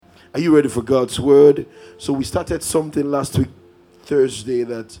Are you ready for God's word? So we started something last week, Thursday,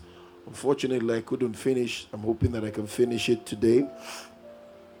 that unfortunately I couldn't finish. I'm hoping that I can finish it today.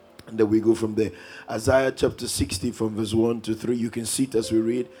 And then we go from there. Isaiah chapter 60 from verse 1 to 3. You can see it as we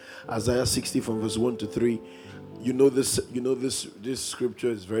read. Isaiah 60 from verse 1 to 3. This scripture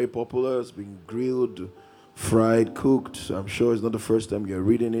is very popular. It's been grilled, fried, cooked. So I'm sure it's not the first time you're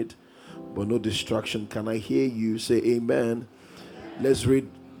reading it. But no distraction. Can I hear you say amen? Let's read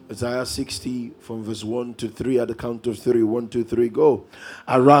Isaiah 60 from verse 1 to 3 at the count of 3. 1, 2, 3, go.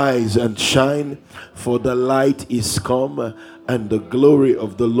 Arise and shine, for the light is come, and the glory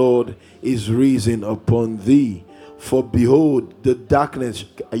of the Lord is risen upon thee. For behold, the darkness.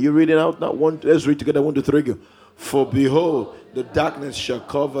 Are you reading out now? Let's read together. 1, 2, 3, go. For behold, the darkness shall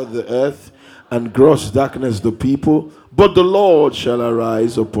cover the earth, and gross darkness the people. But the Lord shall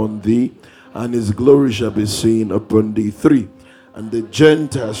arise upon thee, and his glory shall be seen upon thee. 3. And the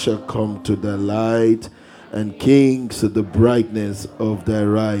Gentiles shall come to the light, and kings to the brightness of thy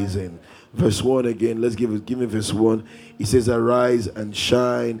rising. Verse 1 again. Let's give me verse 1. It says, arise and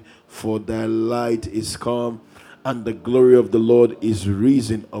shine, for thy light is come, and the glory of the Lord is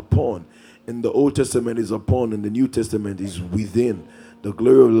risen upon. In the Old Testament is upon, in the New Testament is within. The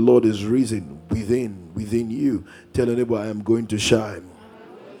glory of the Lord is risen within you. Tell your neighbor, I am going to shine.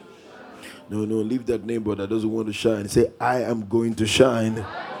 No, leave that neighbor that doesn't want to shine. Say, I am going to shine.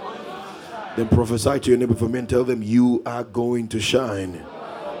 Then prophesy to your neighbor for me and tell them, you are going to shine.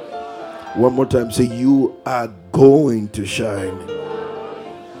 One more time, say, you are going to shine.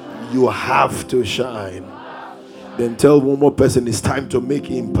 You have to shine. Then tell one more person, it's time to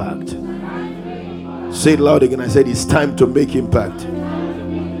make impact. Say it loud again. I said, it's time to make impact.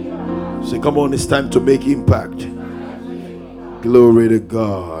 Say, come on, it's time to make impact. Glory to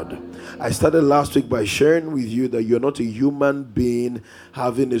God. I started last week by sharing with you that you're not a human being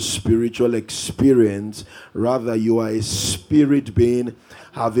having a spiritual experience. Rather, you are a spirit being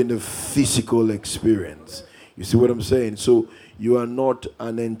having a physical experience. You see what I'm saying? So you are not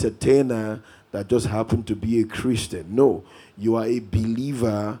an entertainer that just happened to be a Christian. No, you are a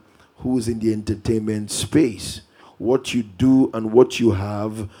believer who's in the entertainment space. What you do and what you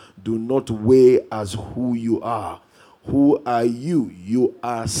have do not weigh as who you are. Who are you? You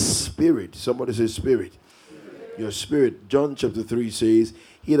are spirit. Somebody say spirit. Your spirit. John chapter 3 says,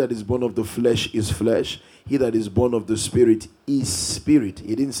 he that is born of the flesh is flesh. He that is born of the spirit is spirit.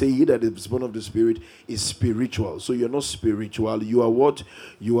 He didn't say he that is born of the spirit is spiritual. So you're not spiritual. You are what?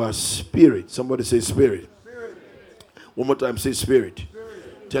 You are spirit. Somebody say spirit. Spirit. One more time, say spirit.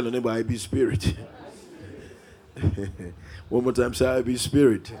 Spirit. Tell your neighbor, I be spirit. One more time, say I be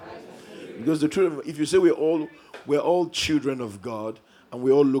spirit. Because the truth, if you say we're all children of God, and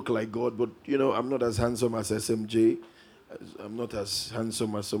we all look like God, but I'm not as handsome as SMJ. I'm not as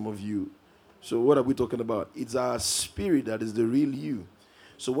handsome as some of you. So what are we talking about? It's our spirit that is the real you.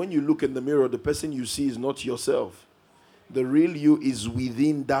 So when you look in the mirror, the person you see is not yourself. The real you is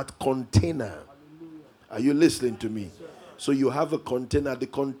within that container. Are you listening to me? So you have a container. The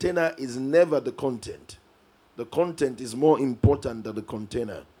container is never the content. The content is more important than the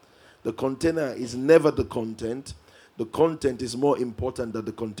container. The container is never the content. The content is more important than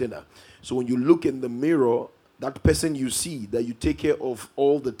the container. So when you look in the mirror, that person you see that you take care of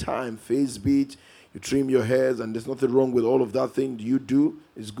all the time, face beat, you trim your hairs, and there's nothing wrong with all of that thing you do.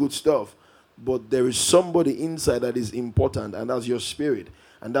 It's good stuff. But there is somebody inside that is important, and that's your spirit.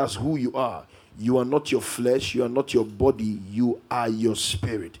 And that's who you are. You are not your flesh. You are not your body. You are your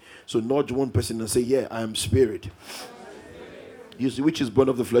spirit. So nudge one person and say, yeah, I am spirit. You see, which is born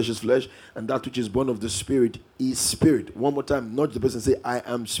of the flesh is flesh, and that which is born of the spirit is spirit. One more time, nudge the person and say, I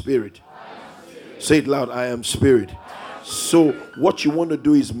am spirit. Say it loud, I am spirit. So what you want to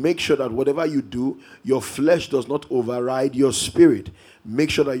do is make sure that whatever you do, your flesh does not override your spirit. Make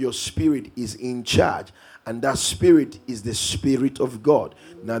sure that your spirit is in charge. And that spirit is the Spirit of God.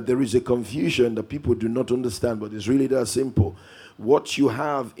 Now, there is a confusion that people do not understand, but it's really that simple. What you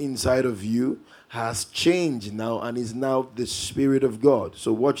have inside of you has changed now and is now the Spirit of God.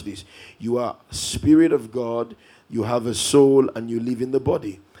 So watch this. You are Spirit of God, you have a soul, and you live in the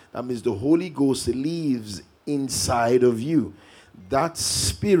body. That means the Holy Ghost lives inside of you. That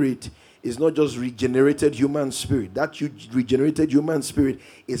spirit is not just regenerated human spirit. That regenerated human spirit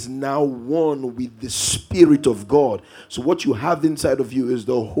is now one with the Spirit of God. So what you have inside of you is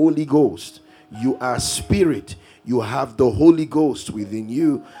the Holy Ghost. You are spirit. You have the Holy Ghost within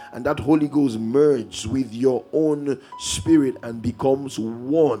you, and that Holy Ghost merges with your own spirit and becomes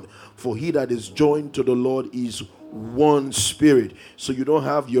one. For he that is joined to the Lord is one spirit. So you don't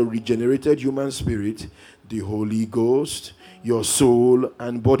have your regenerated human spirit, the Holy Ghost, your soul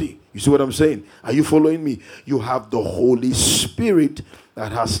and body. You see what I'm saying? Are you following me? You have the Holy Spirit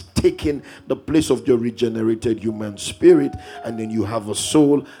that has taken the place of your regenerated human spirit, and then you have a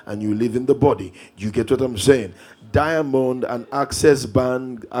soul and you live in the body. You get what I'm saying? Diamond and Access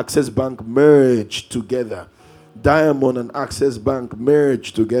Bank merged together. Diamond and Access Bank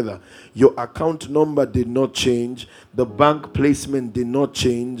merged together. Your account number did not change. The bank placement did not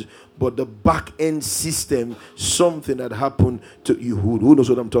change. But the back end system, something that happened to you. Who knows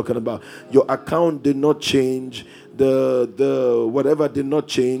what I'm talking about? Your account did not change. The whatever did not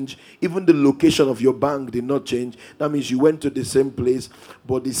change. Even the location of your bank did not change. That means you went to the same place,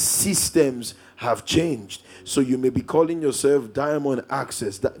 but the systems have changed. So you may be calling yourself Diamond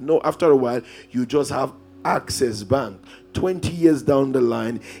Access. No, after a while, you just have Access Bank. 20 years down the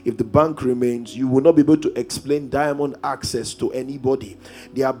line, if the bank remains, you will not be able to explain Diamond Access to anybody.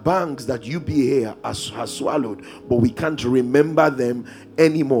 There are banks that UBA has swallowed, but we can't remember them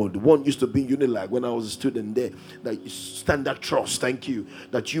anymore. The one used to be Unilag when I was a student there, that Standard Trust, thank you,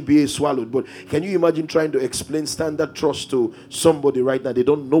 that UBA swallowed. But can you imagine trying to explain Standard Trust to somebody right now? They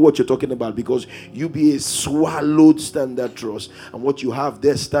don't know what you're talking about, because UBA swallowed Standard Trust, and what you have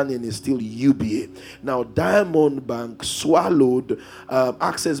there standing is still UBA. Now Diamond Bank swallowed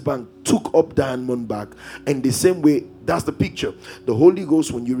Access Bank, took up Diamond Bank, and the same way, that's the picture. The Holy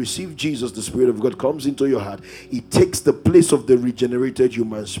Ghost, when you receive Jesus, the Spirit of God comes into your heart. He takes the place of the regenerated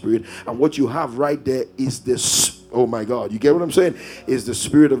human spirit, and what you have right there is this. Oh my God, you get what I'm saying? Is the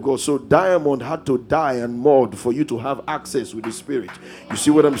Spirit of God. So Diamond had to die and mold for you to have access with the Spirit. You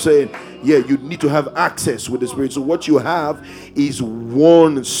see what I'm saying? Yeah, you need to have access with the Spirit. So what you have is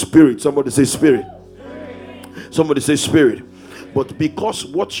one Spirit. Somebody say Spirit. Somebody say Spirit. But because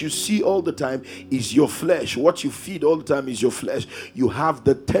what you see all the time is your flesh, what you feed all the time is your flesh, you have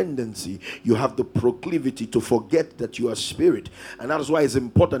the tendency, you have the proclivity to forget that you are spirit. And that is why it's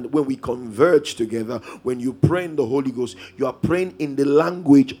important when we converge together, when you pray in the Holy Ghost, you are praying in the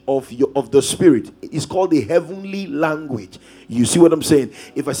language of the Spirit. It's called the heavenly language. You see what I'm saying?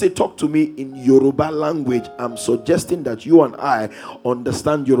 If I say talk to me in Yoruba language, I'm suggesting that you and I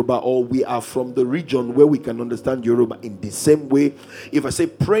understand Yoruba, or we are from the region where we can understand Yoruba. In the same way, if I say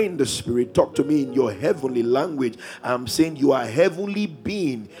pray in the Spirit, talk to me in your heavenly language, I'm saying you are a heavenly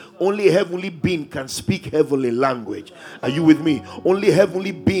being. Only a heavenly being can speak heavenly language. Are you with me? Only a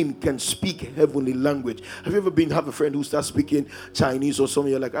heavenly being can speak heavenly language. Have you ever have a friend who starts speaking Chinese or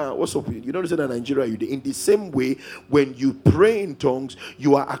something? You're like, what's up? You don't understand Nigeria. In the same way, when you pray in tongues,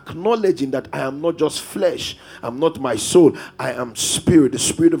 you are acknowledging that I am not just flesh, I'm not my soul, I am spirit. The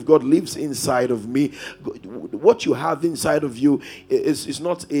Spirit of God lives inside of me. What you have inside of you is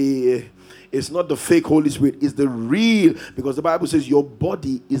not it's not the fake Holy Spirit, it's the real, because the Bible says your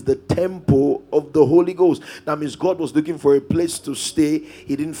body is the temple of the Holy Ghost. That means God was looking for a place to stay.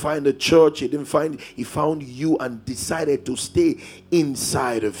 He didn't find a church, he found you and decided to stay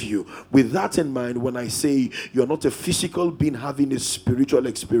inside of you. With that in mind, when I say you're not a physical being having a spiritual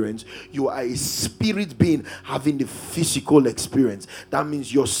experience, you are a spirit being having a physical experience. That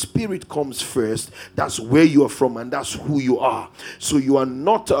means your spirit comes first. That's where you are from, and that's who you are. So you are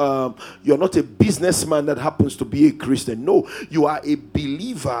not a businessman that happens to be a Christian. No, you are a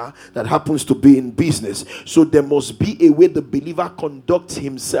believer that happens to be in business. So there must be a way the believer conducts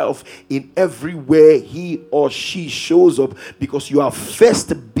himself in everywhere he or she shows up, because you are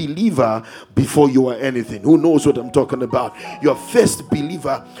first believer before you are anything. Who knows what I'm talking about? You're first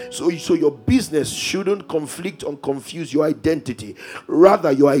believer. So your business shouldn't conflict or confuse your identity.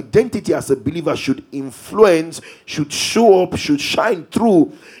 Rather, your identity as a believer should influence, should show up, should shine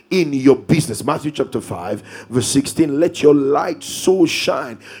through in your business. Matthew chapter 5 verse 16, let your light so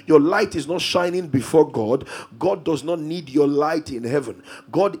shine. Your light is not shining before God. God does not need your light in heaven.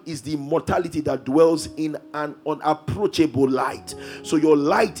 God is the immortality that dwells in an unapproachable light. So your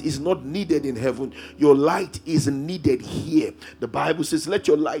light is not needed in heaven. Your light is needed here. The Bible says, let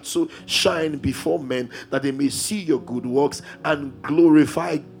your light so shine before men that they may see your good works and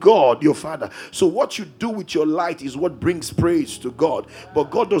glorify God your Father. So what you do with your light is what brings praise to God.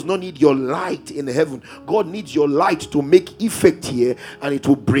 But God does not need your light in heaven. God needs your light to make effect here, and it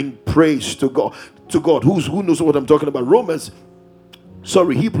will bring praise to God. Who knows what I'm talking about? Romans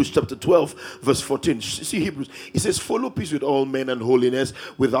Sorry, Hebrews chapter 12, verse 14. See Hebrews. It says, follow peace with all men and holiness,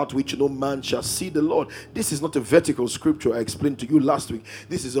 without which no man shall see the Lord. This is not a vertical scripture I explained to you last week.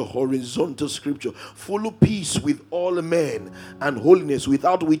 This is a horizontal scripture. Follow peace with all men and holiness,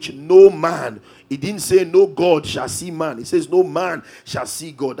 without which no man. It didn't say no God shall see man. It says no man shall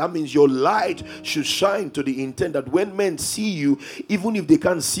see God. That means your light should shine to the intent that when men see you, even if they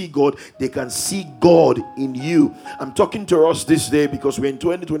can't see God, they can see God in you. I'm talking to us this day because we're in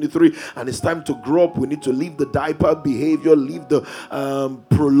 2023 and it's time to grow up. We need to leave the diaper behavior, leave the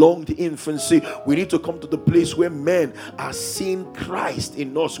prolonged infancy. We need to come to the place where men are seeing Christ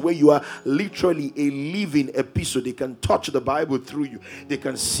in us, where you are literally a living epistle. They can touch the Bible through you. They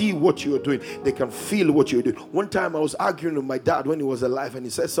can see what you are doing. They can feel what you're doing. One time I was arguing with my dad when he was alive, and he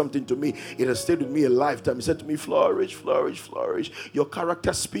said something to me. It has stayed with me a lifetime. He said to me, flourish, flourish, flourish. Your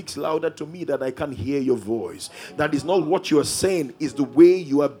character speaks louder to me that I can hear your voice. That is not what you are saying, is the way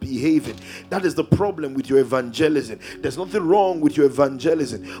you are behaving. That is the problem with your evangelism. There's nothing wrong with your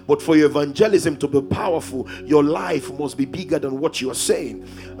evangelism, but for your evangelism to be powerful, your life must be bigger than what you are saying.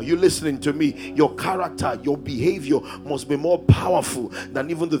 Are you listening to me? Your character, your behavior must be more powerful than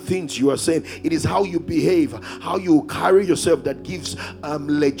even the things you are saying. It is how you behave, how you carry yourself that gives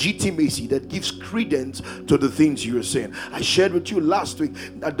legitimacy, that gives credence to the things you are saying. I shared with you last week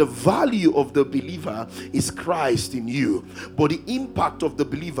that the value of the believer is Christ in you, but the impact of the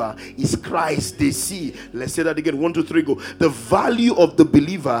believer is Christ they see. Let's say that again. 1, 2, 3, go. The value of the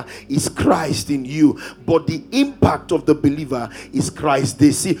believer is Christ in you, but the impact of the believer is Christ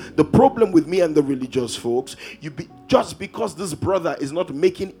they see. The problem with me and the religious folks, just because this brother is not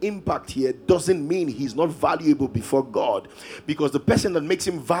making impact here doesn't mean he's not valuable before God, because the person that makes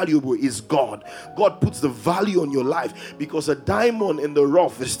him valuable is God. God puts the value on your life, because a diamond in the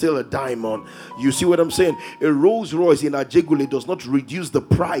rough is still a diamond. You see what I'm saying? A Rolls Royce in Ajegule does not reduce the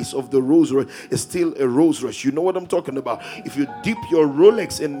price of the Rolls Royce. It's still a Rolls Royce. You know what I'm talking about? If you dip your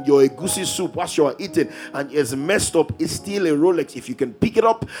Rolex in your egusi soup whilst you are eating and it's messed up, it's still a Rolex. If you can pick it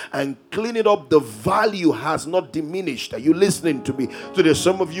up and clean it up, the value has not diminished. Are you listening to me? So there's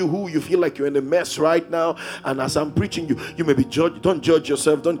some of you who you feel like you're in a mess right now, and as I'm preaching, you may be judged. Don't judge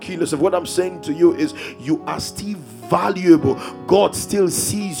yourself, don't kill yourself. What I'm saying to you is you are still valuable. God still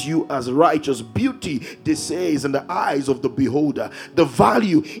sees you as righteous. Beauty, they say, is in the eyes of the beholder. The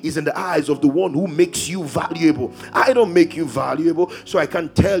value is in the eyes of the one who makes you valuable. I don't make you valuable, so I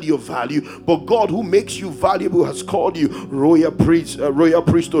can't tell your value, but God who makes you valuable has called you royal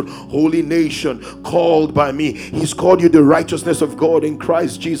priesthood, holy nation, called by me. He's called you the righteousness of God in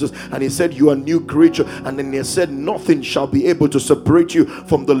Christ Jesus, and he said you are a new creature, and then he said nothing shall be able to separate you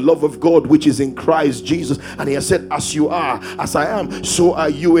from the love of God which is in Christ Jesus. And he has said, as you are, as I am, so are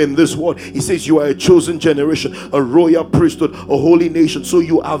you in this world. He says you are a chosen generation, a royal priesthood, a holy nation. So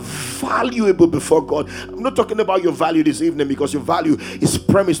you are valuable before God. I'm not talking about your value this evening, because your value is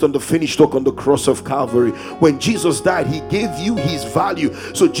premised on the finished work on the cross of Calvary. When Jesus died, he gave you his value.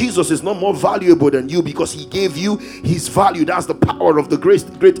 So Jesus is not more valuable than you, because he gave you his value. That's the power of the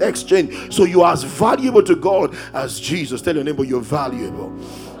great exchange. So you are as valuable to God as Jesus. Tell your neighbor you're valuable.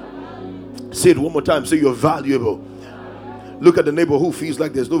 Say it one more time. Say you're valuable. Look at the neighbor who feels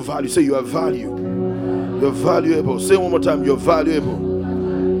like there's no value. Say you are value. You're valuable. Say one more time. You're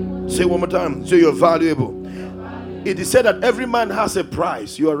valuable. Say one more time. Say you're valuable. It is said that every man has a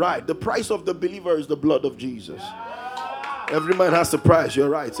price. You are right. The price of the believer is the blood of Jesus. Every man has a price. You're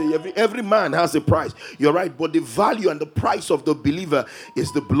right. Say every man has a price. You're right. But the value and the price of the believer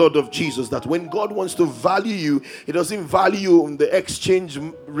is the blood of Jesus. That when God wants to value you, he doesn't value on the exchange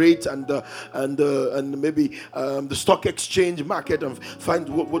rate and maybe the stock exchange market and find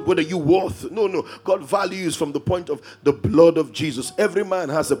what are you worth. No. God values from the point of the blood of Jesus. Every man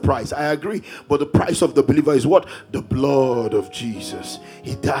has a price. I agree. But the price of the believer is what? The blood of Jesus.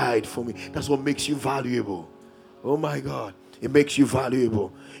 He died for me. That's what makes you valuable. Oh my God. It makes you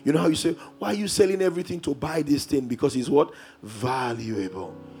valuable. You know how you say, why are you selling everything to buy this thing? Because it's what?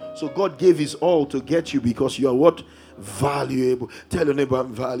 Valuable. So God gave his all to get you because you are what? Valuable. Tell your neighbor,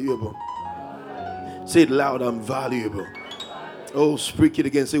 I'm valuable. Say it loud, I'm valuable. Oh, speak it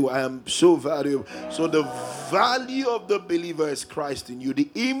again. Say, well, I am so valuable. So the value of the believer is Christ in you. The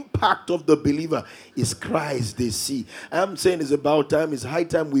impact of the believer is Christ they see. I'm saying it's about time. It's high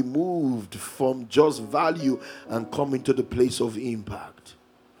time we moved from just value and come into the place of impact.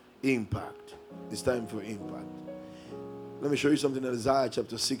 Impact. It's time for impact. Let me show you something in Isaiah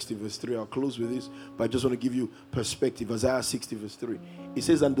chapter 60 verse 3. I'll close with this, but I just want to give you perspective. Isaiah 60 verse 3. It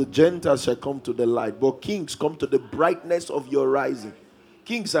says, and the Gentiles shall come to the light, but kings come to the brightness of your rising.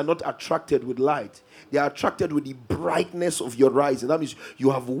 Kings are not attracted with light. They are attracted with the brightness of your rising. That means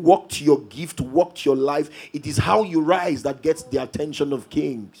you have walked your gift, walked your life. It is how you rise that gets the attention of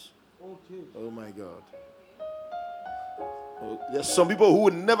kings. Okay. Oh my God. Oh, there's some people who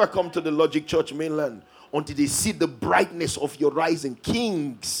will never come to the Logic Church mainland until they see the brightness of your rising.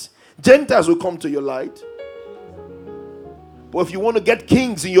 Kings. Gentiles will come to your light. But if you want to get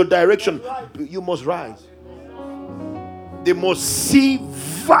kings in your direction, you must rise. They must see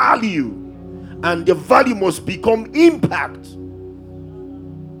value. And the value must become impact.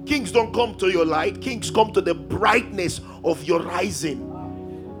 Kings don't come to your light. Kings come to the brightness of your rising.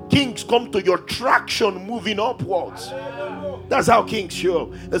 Kings come to your traction moving upwards. That's how kings show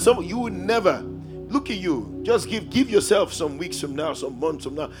up. And some you will never look at you. Just give yourself some weeks from now, some months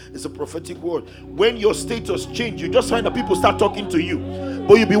from now. It's a prophetic word. When your status change, you just find that people start talking to you.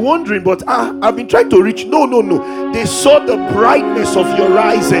 But you'll be wondering, but I've been trying to reach. No. They saw the brightness of your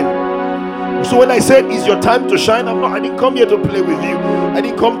rising. So when I said it's your time to shine, I didn't come here to play with you. I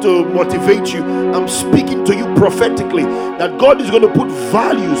didn't come to motivate you. I'm speaking to you prophetically that God is going to put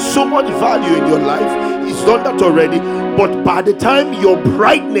value, so much value in your life. He's done that already. But by the time your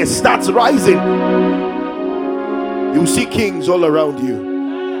brightness starts rising, you will see kings all around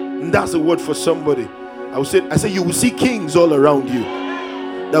you. And that's a word for somebody. I say you will see kings all around you.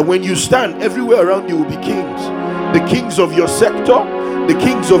 That when you stand, everywhere around you will be kings. The kings of your sector, the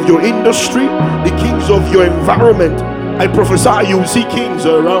kings of your industry, the kings of your environment. I prophesy you will see kings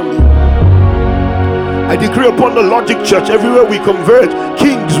around you. I decree upon the Logic Church, everywhere we converge,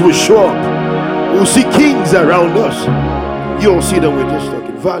 kings will show up. We'll see kings around us. You'll see them. We're just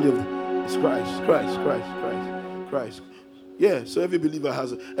talking value of it's Christ. Yeah, so every believer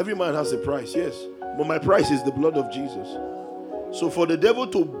every man has a price, yes. But my price is the blood of Jesus. So for the devil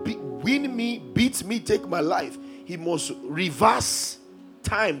to win me, beat me, take my life, he must reverse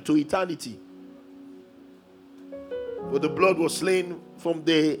time to eternity. For the blood was slain from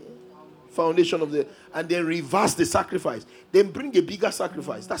the foundation of and then reverse the sacrifice. Then bring a bigger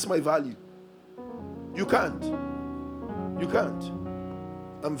sacrifice. That's my value. You can't.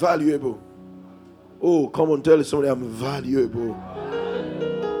 I'm valuable. Oh, come on, tell somebody I'm valuable.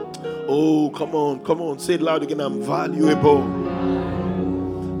 Oh, come on. Say it loud again. I'm valuable.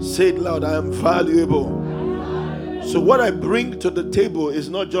 Say it loud. I am valuable. So what I bring to the table is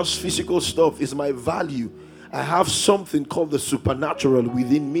not just physical stuff. It's my value. I have something called the supernatural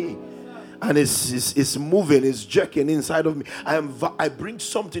within me. And it's moving, it's jerking inside of me. I bring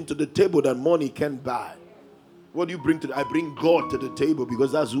something to the table that money can't buy. What do you bring to I bring God to the table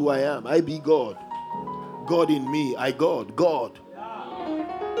because that's who I am. I be God. God in me. God.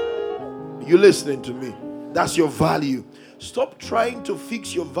 You listening to me? That's your value. Stop trying to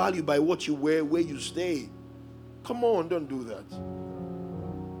fix your value by what you wear, where you stay. Come on, don't do that.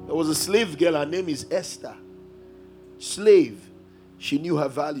 There was a slave girl, her name is Esther. Slave. She knew her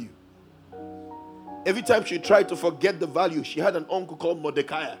value. Every time she tried to forget the value, she had an uncle called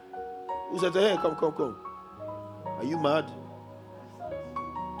Mordecai who said, hey, come. Are you mad?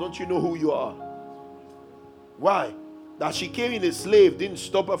 Don't you know who you are? Why? That she came in a slave didn't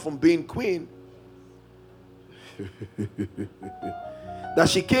stop her from being queen. That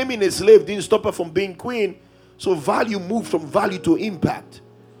she came in a slave didn't stop her from being queen. So value moved from value to impact.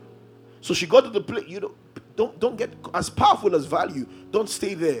 So she got to the place, don't get as powerful as value. Don't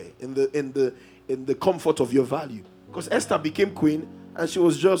stay there in the comfort of your value. Because Esther became queen and she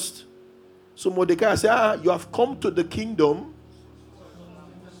was just. So Mordecai said, you have come to the kingdom.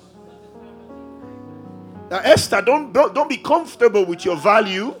 Now Esther, don't be comfortable with your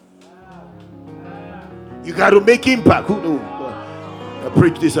value. You got to make impact. Who knows? I'll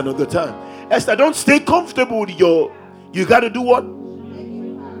preach this another time. Esther, don't stay comfortable with you got to do what?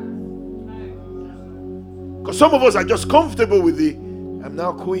 Because some of us are just comfortable with I'm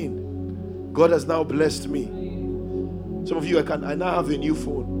now queen. God has now blessed me. Some of you, I now have a new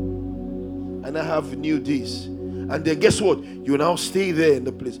phone. And I have new this. And then guess what? You now stay there in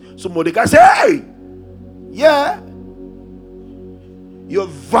the place. So Mordecai said, hey! Yeah! You're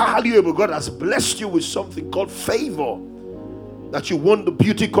valuable. God has blessed you with something called favor. That you won the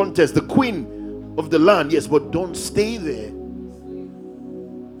beauty contest, the queen of the land. Yes, but don't stay there.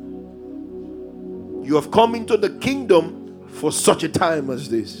 You have come into the kingdom for such a time as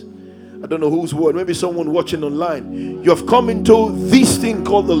this. I don't know whose word. Maybe someone watching online. You have come into this thing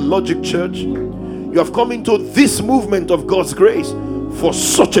called the Logic Church. You have come into this movement of God's grace for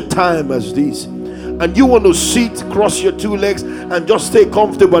such a time as this. And you want to sit, cross your two legs, and just stay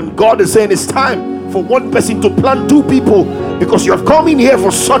comfortable. And God is saying it's time for one person to plant two people, because you have come in here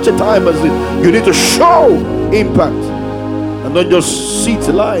for such a time as this. You need to show impact. And don't just sit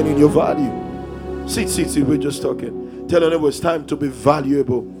lying in your value. Sit. We're just talking. Tell your neighbor it's time to be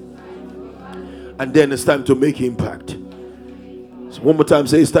valuable. And then it's time to make impact. So one more time,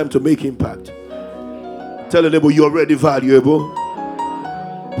 say it's time to make impact. Tell your neighbor you're already valuable,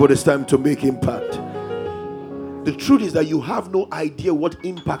 but it's time to make impact. The truth is that you have no idea what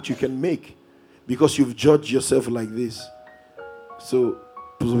impact you can make because you've judged yourself like this. So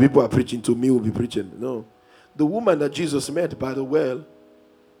people are preaching to me, will be preaching. No. The woman that Jesus met by the well,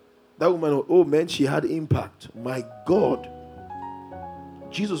 that woman, oh man, she had impact. My God.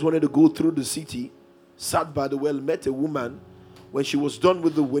 Jesus wanted to go through the city, sat by the well, met a woman. When he was done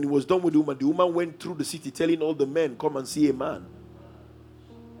with the woman went through the city telling all the men, come and see a man.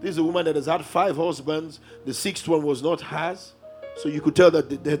 This is a woman that has had 5 husbands. The 6th one was not hers. So you could tell that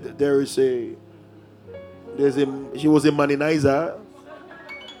she was a maninizer.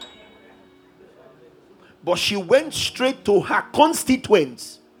 But she went straight to her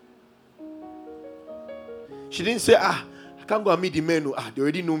constituents. She didn't say, I can't go and meet the men. They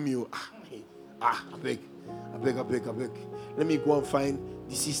already know me. I beg. Let me go and find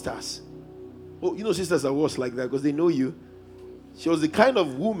the sisters. Oh, you know sisters are worse like that because they know you. She was the kind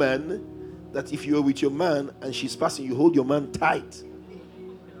of woman that if you're with your man and she's passing, you hold your man tight.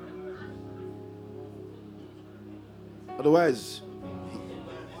 Otherwise,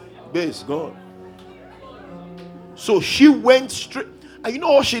 base gone. So she went straight. And you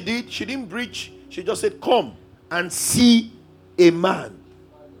know what she did? She didn't preach. She just said, come and see a man.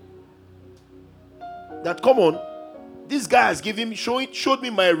 That, come on, this guy has showed me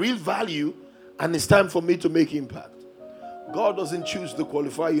my real value, and it's time for me to make impact. God doesn't choose the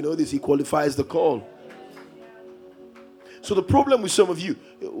qualifier, you know this, he qualifies the call. So the problem with some of you,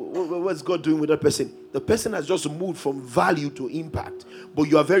 what's God doing with that person? The person has just moved from value to impact, but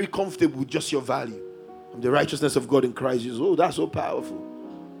you are very comfortable with just your value. And the righteousness of God in Christ is, oh, that's so powerful.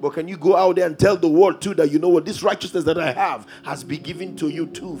 But can you go out there and tell the world too that, you know what, this righteousness that I have has been given to you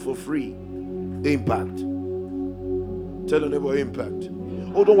too for free? Impact. Tell the neighbor impact.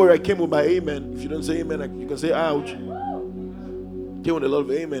 Oh, don't worry, I came with my amen. If you don't say amen, you can say ouch. Came with a lot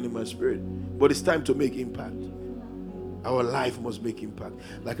of amen in my spirit. But it's time to make impact. Our life must make impact.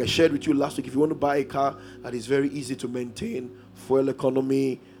 Like I shared with you last week, if you want to buy a car that is very easy to maintain, fuel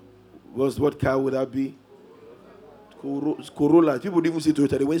economy, what car would that be? Corolla. People didn't even say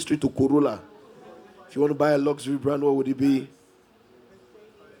Toyota, they went straight to Corolla. If you want to buy a luxury brand, what would it be?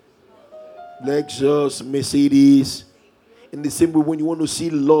 Lexus, Mercedes. In the same way, when you want to see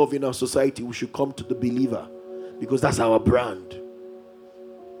love in our society, we should come to the believer, because that's our brand.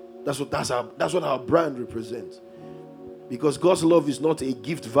 That's what our brand represents. Because God's love is not a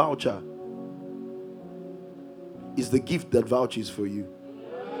gift voucher. It's the gift that vouches for you.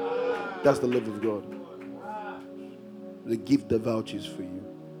 That's the love of God. The gift that vouches for you.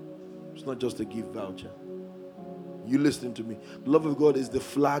 It's not just a gift voucher. You listening to me? The love of God is the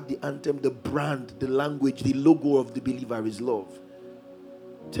flag, the anthem, the brand, the language, the logo of the believer is love.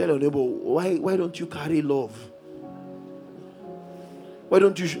 Tell your neighbor, why don't you carry love? Why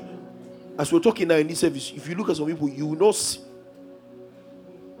don't you? As we're talking now in this service, if you look at some people, you will not see.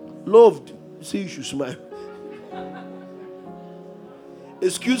 Loved, say you should smile.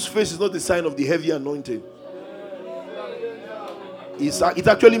 Excuse face is not the sign of the heavy anointing. It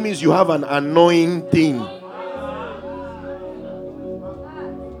actually means you have an anointing.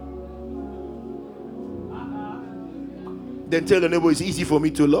 Then tell the neighbor, it's easy for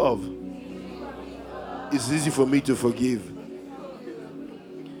me to love. It's easy for me to forgive.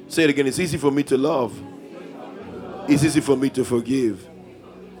 Say it again, it's easy for me to love. It's easy for me to forgive.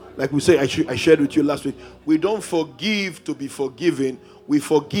 Like we say, I shared with you last week, we don't forgive to be forgiven. We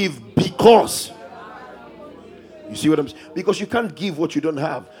forgive because. You see what I'm saying? Because you can't give what you don't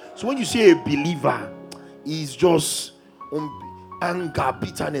have. So when you see a believer, he's just anger,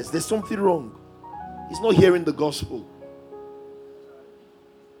 bitterness, there's something wrong. He's not hearing the gospel.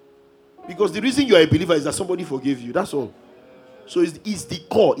 Because the reason you are a believer is that somebody forgave you. That's all. So it's the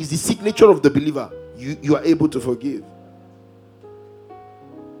core, it's the signature of the believer. You are able to forgive.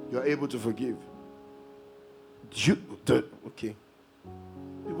 You are able to forgive. Okay.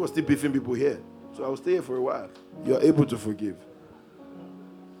 People are still beefing people here. So I'll stay here for a while. You are able to forgive.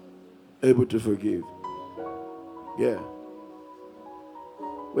 Able to forgive. Yeah.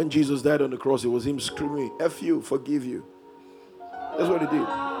 When Jesus died on the cross, it was him screaming, F you, forgive you. That's what he did.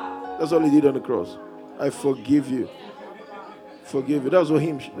 That's all he did on the cross. I forgive you. Forgive you. That was what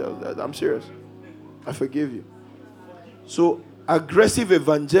him. I'm serious. I forgive you. So aggressive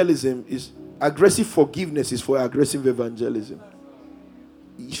forgiveness is for aggressive evangelism.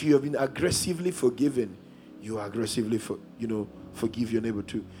 If you have been aggressively forgiven, you aggressively forgive your neighbor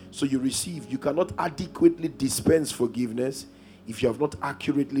too. So you receive. You cannot adequately dispense forgiveness if you have not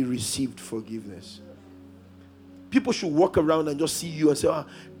accurately received forgiveness. People should walk around and just see you and say,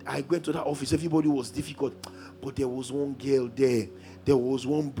 I went to that office, everybody was difficult, but there was one girl there, there was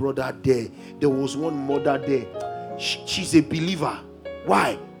one brother there, there was one mother there. She's a believer.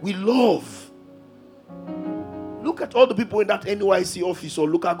 Why? We love. Look at all the people in that NYC office or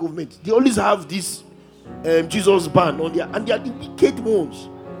local government. They always have this Jesus band on there, and they are the wicked ones.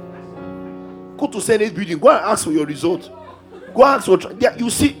 Go to Senate building, go and ask for your result. Go ask for. You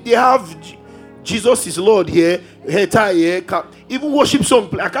see, they have Jesus is Lord here, here, even worship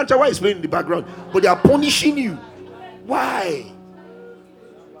song. I can't tell why it's playing in the background, but they are punishing you. Why?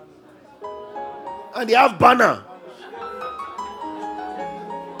 And they have banner.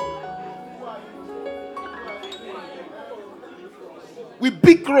 With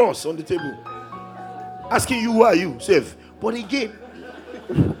big cross on the table, asking you, who are you? Safe. But again,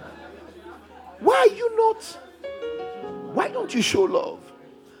 why are you not? Why don't you show love?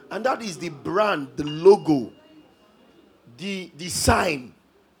 And that is the brand, the logo, the sign.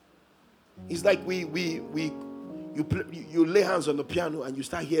 It's like you lay hands on the piano and you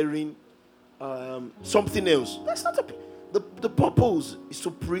start hearing something else. That's not the purpose is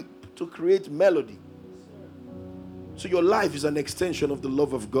to create melody. So your life is an extension of the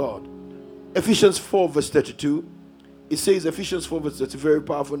love of God. Ephesians 4 verse 32. It says, Ephesians 4 verse 32, very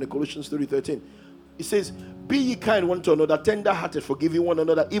powerful, in Colossians 3:13. It says, be ye kind one to another, tender-hearted, forgiving one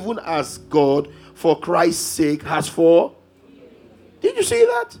another, even as God, for Christ's sake, has for. Did you see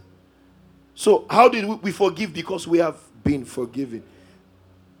that? So how did we forgive? Because we have been forgiven.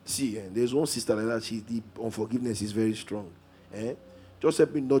 See, there's one sister like that. The unforgiveness is very strong. Just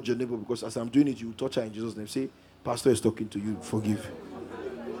help me nudge your neighbor, because as I'm doing it, you touch her in Jesus' name. Say, Pastor is talking to you. Forgive.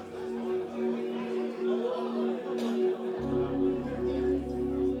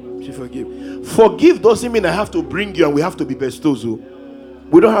 She forgive. Forgive doesn't mean I have to bring you and we have to be bestos.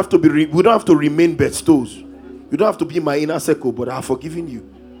 We don't have to remain bestos. You don't have to be my inner circle, but I have forgiven you.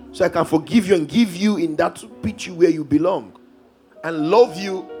 So I can forgive you and give you in that pitch where you belong, and love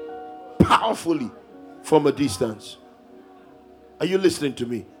you powerfully from a distance. Are you listening to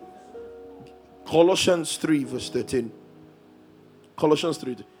me? Colossians 3 verse 13. Colossians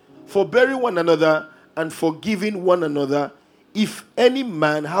 3. Forbearing one another and forgiving one another, if any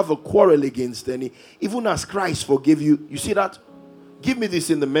man have a quarrel against any, even as Christ forgave you. You see that? Give me this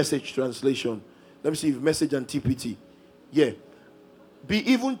in the Message translation. Let me see if Message and TPT. Yeah. Be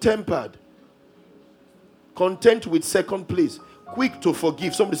even tempered, content with second place, quick to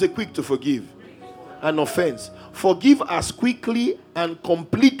forgive. Somebody say quick to forgive an offense. Forgive as quickly and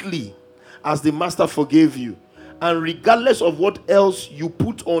completely as the master forgave you, and regardless of what else you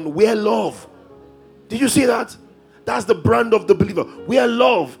put on, wear love. Did you see that? That's the brand of the believer. Wear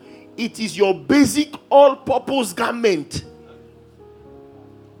love. It is your basic all-purpose garment.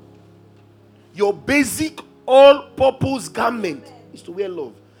 Your basic all-purpose garment is to wear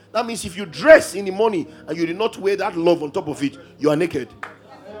love. That means if you dress in the morning and you did not wear that love on top of it, you are naked.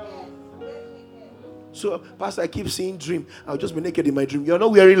 So, Pastor, I keep seeing dream. I'll just be naked in my dream. You're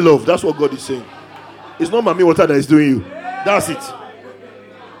not wearing love. That's what God is saying. It's not Mami Water that is doing you. That's it.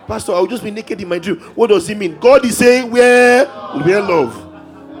 Pastor, I'll just be naked in my dream. What does it mean? God is saying, wear love.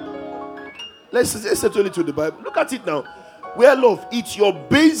 Let's settle it to the Bible. Look at it now. Wear love. It's your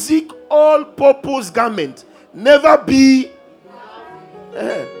basic all-purpose garment. Never be.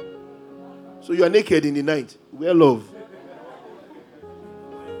 So you are naked in the night. Wear love.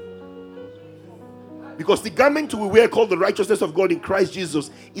 Because the garment we wear, called the righteousness of God in Christ Jesus,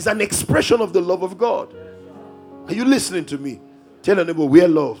 is an expression of the love of God. Are you listening to me? Tell your neighbor, wear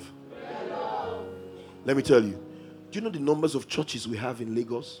love. Wear love. Let me tell you. Do you know the numbers of churches we have in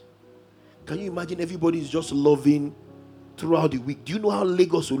Lagos? Can you imagine everybody is just loving throughout the week? Do you know how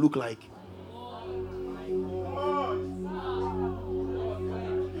Lagos will look like?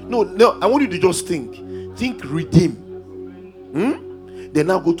 No, I want you to just think. Think redeem. Then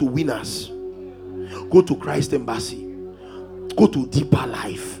now go to winners. Go to Christ Embassy. Go to Deeper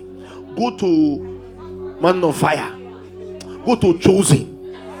Life. Go to Man of Fire. Go to Chosen.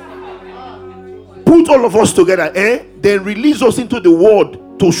 Put all of us together, then release us into the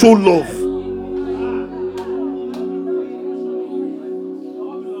world to show love.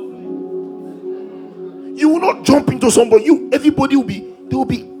 You will not jump into somebody. Everybody will be. There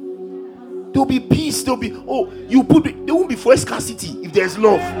will be peace. There will be. There won't be for scarcity if there's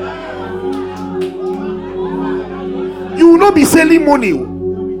love. You will not be selling money.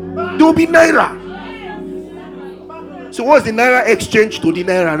 There will be naira. So what's the naira exchange to the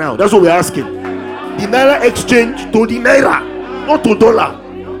naira now? That's what we're asking. The naira exchange to the naira, not to dollar.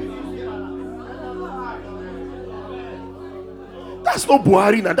 That's no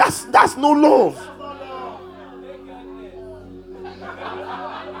Buhari now. That's no love.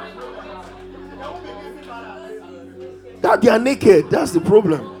 That they are naked. That's the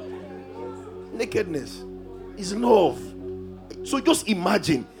problem. Nakedness is love. So just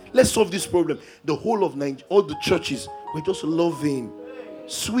imagine. Let's solve this problem. The whole of Nigeria, all the churches, we're just loving,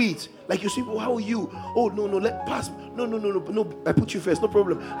 sweet. Like you say, well, how are you? Oh no, let pass. No. I put you first. No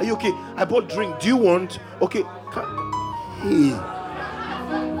problem. Are you okay? I bought drink. Do you want? Okay. Hey.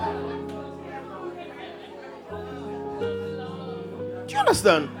 Do you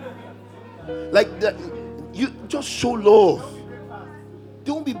understand? Like that, you just show love.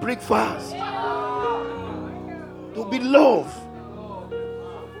 Don't be breakfast. Don't be love.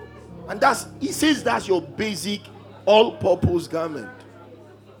 And he says that's your basic all-purpose garment.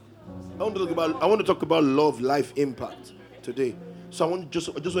 I want to talk about love, life impact today. So I just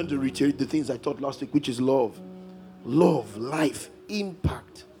want to reiterate the things I taught last week, which is love. Love, life,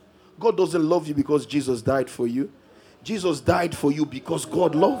 impact. God doesn't love you because Jesus died for you. Jesus died for you because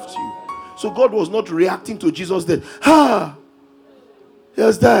God loved you. So God was not reacting to Jesus' death. He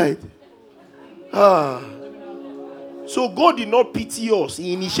has died. So God did not pity us.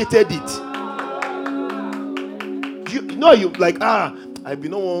 He initiated it. You like, I've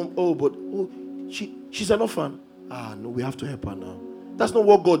been she's an orphan. No, we have to help her now. That's not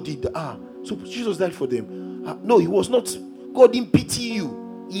what God did. So Jesus died for them. No, he was not. God didn't pity you.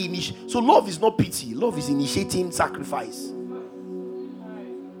 So love is not pity. Love is initiating sacrifice.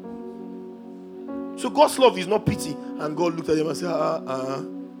 So God's love is not pity. And God looked at them and said,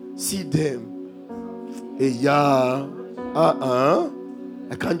 see them. Hey,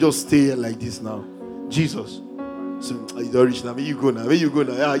 I can't just stay here like this now. Jesus. So you don't reach now. Where you go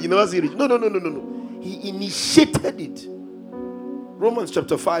now? You know what's rich? No. He initiated it. Romans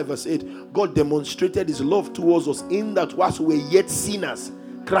chapter 5 verse 8. God demonstrated his love towards us in that whilst we were yet sinners,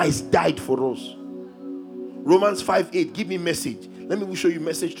 Christ died for us. Romans 5:8. Give me message. Let me show you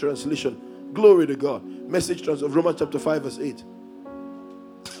message translation. Glory to God. Message translation of Romans chapter 5 verse 8.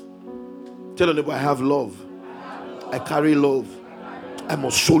 Tell them, I have love. I carry love. I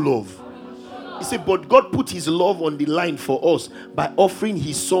must show love. He said, but God put his love on the line for us by offering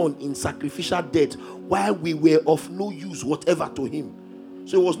his son in sacrificial death while we were of no use whatever to him.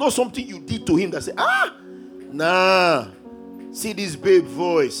 So it was not something you did to him that said, see this babe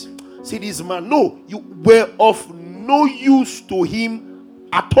voice, see this man. No, you were of no use to him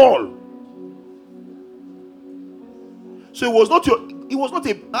at all. So it was not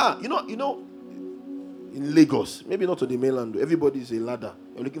in Lagos, maybe not on the mainland, everybody is a ladder.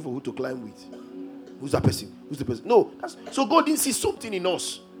 You're looking for who to climb with. Who's that person? Who's the person? No. So God didn't see something in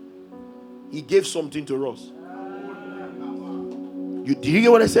us. He gave something to us. Did you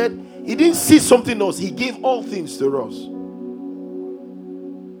hear what I said? He didn't see something in us. He gave all things to us.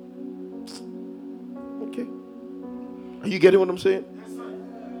 Okay. Are you getting what I'm saying?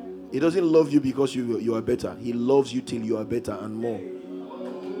 He doesn't love you because you are better. He loves you till you are better and more.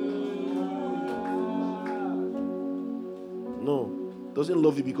 No. Doesn't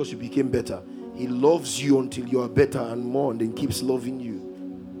love you because you became better. He loves you until you are better and more, and then keeps loving you.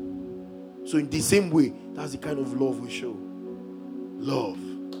 So in the same way, that's the kind of love we show. Love.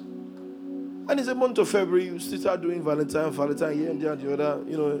 And it's a month of February. You still start doing Valentine here and there and the other.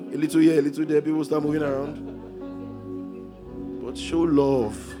 You know, a little here, a little there. People start moving around. But show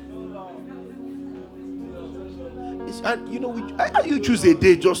love. And you know, you choose a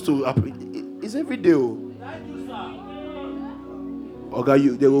day just to. It's every day. Okay,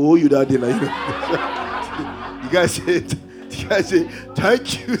 they will hold you that day. You guys say,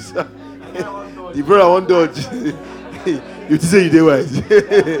 thank you, sir. The brother won't dodge. You say you did wise.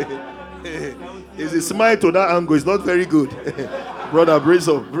 It's a smile to that angle. It's not very good. Brother, brace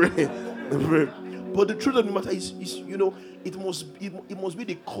up. But the truth of the matter is you know, it must be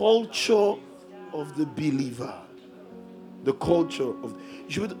the culture of the believer. The culture of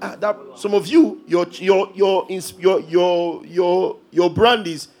that. Some of you, your brand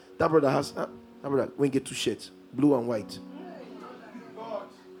is that brother has. That brother, when you get two shirts, blue and white.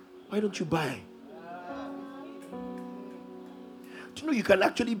 Why don't you buy? Do you know you can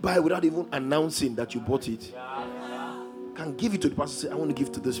actually buy without even announcing that you bought it? You can give it to the person. Say, I want to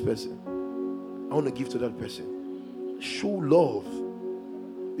give to this person. I want to give to that person. Show love.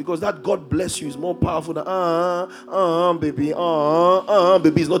 Because that God bless you is more powerful than baby.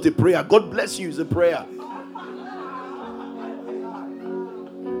 Baby is not a prayer. God bless you is a prayer.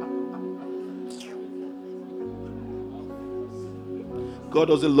 God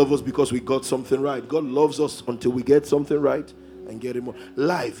doesn't love us because we got something right. God loves us until we get something right and get Him more.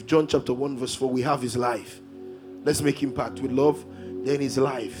 Life, John chapter 1 verse 4, we have His life. Let's make impact with love, then His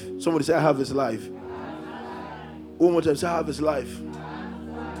life. Somebody say, I have His life. One more time, say, I have His life.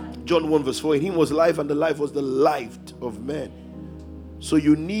 John 1 verse 4, in Him was life, and the life was the light of men. So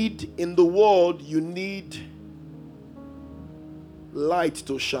you need, in the world, you need light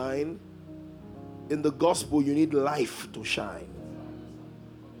to shine. In the gospel, you need life to shine.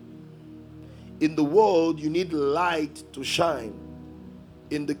 In the world, you need light to shine.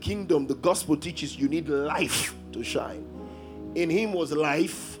 In the kingdom, the gospel teaches you need life to shine. In Him was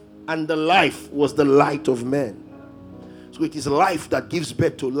life, and the life was the light of men. So it is life that gives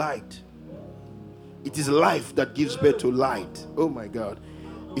birth to light. It is life that gives birth to light. Oh my God.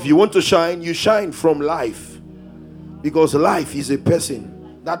 If you want to shine, you shine from life. Because life is a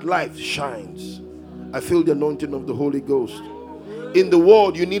person. That life shines. I feel the anointing of the Holy Ghost. In the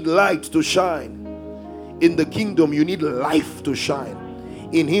world, you need light to shine. In the kingdom, you need life to shine.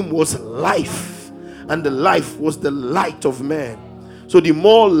 In Him was life, and the life was the light of man. So the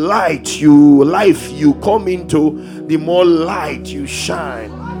more life you come into, the more light you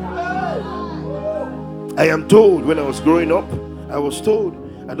shine. I am told, when I was growing up, I was told,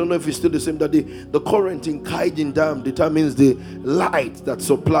 I don't know if it's still the same, that the current in Kaiden Dam determines the light that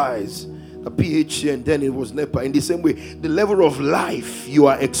supplies a PHC, and then it was NEPA. In the same way, the level of life you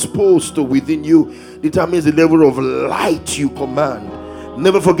are exposed to within you determines the level of light you command.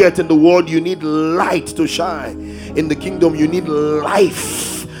 Never forget, in the world you need light to shine. In the kingdom you need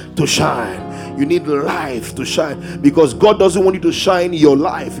life to shine. You need life to shine, because God doesn't want you to shine your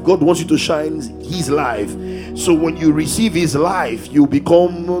life. God wants you to shine His life. So when you receive His life, you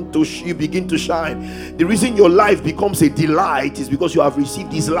begin to shine. The reason your life becomes a delight is because you have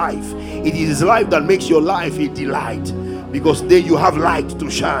received His life. It is His life that makes your life a delight, because then you have light to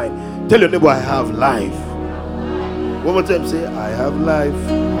shine. Tell your neighbor, I have life. One more time, say, I have life.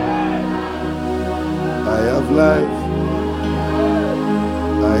 I have life.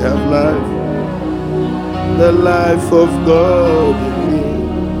 I have life. The life of God in me.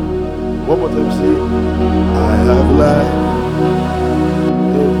 One more time, say, I have life.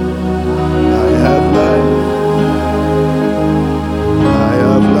 I have life. I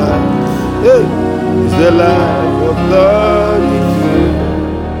have life. Hey, it's the life of God in me.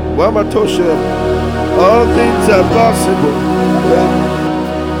 One more time. All things are possible. Yeah.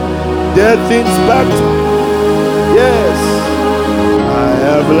 There are things back. Yes, I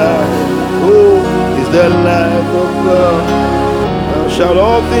have life. Oh, is the life of God. Now shout,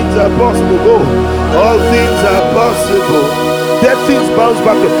 all things are possible. Go. All things are possible. Dead things bounce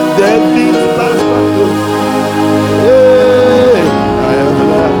back. Dead things bounce back. Yeah, I have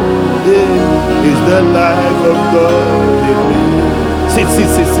life. Yeah, is the life of God in me. Sit.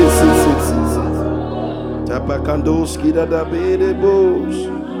 Tapakandoski da da bede bos.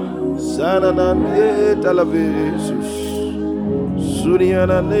 Sanana me talavesus.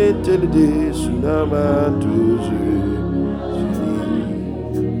 Suriana ne telede sunama tuzu.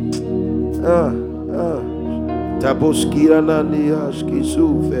 Taboskira na niaski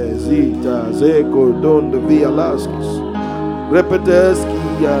sufezita zeko don de vialaskis.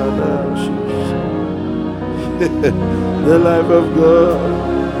 Repeteski anashis. The life of God.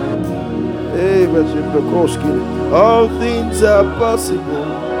 Hey, all things are possible.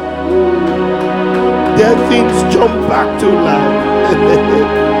 Dead things jump back to life.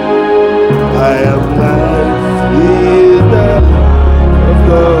 I am life in the life of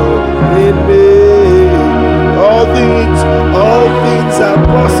God in me. All things are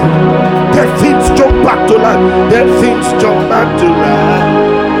possible. Dead things jump back to life. Dead things jump back to life.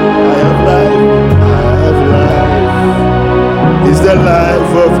 I have life. I have life. Is the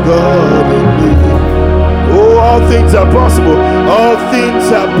life of God in me. Oh, all things are possible. All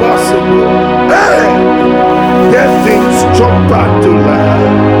things are possible. Hey! Dead things jump back to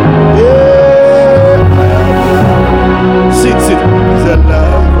life. Yeah! Sit. Is the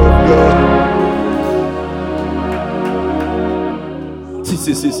life of God.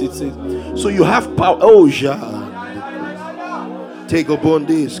 Sit. So you have power. Oh, yeah. Take upon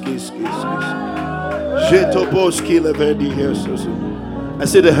this. Kiss. I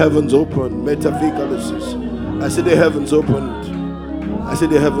see the heavens open. Metaphysical. I see the heavens opened. I see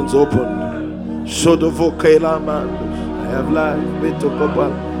the heavens opened. I have life.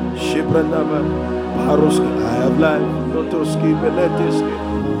 Metopopal. Shibranama. Paroski. I have life. Notoski. Benetiski.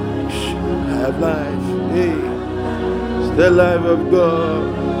 I have life. Hey. It's the life of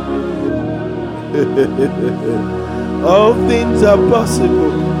God. All things are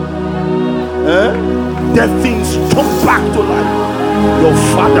possible. Dead things jump back to life. Your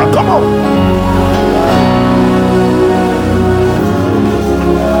Father, come on.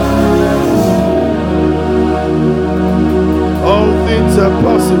 All things are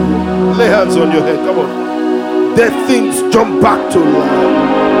possible. Lay hands on your head, come on. Dead things jump back to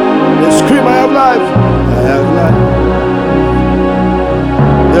life. They scream, I have life. I have life.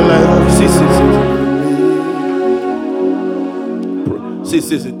 The life of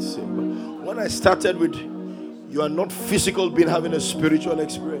see. When I started with, you are not physical being having a spiritual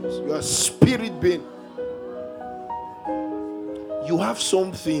experience. You are spirit being. You have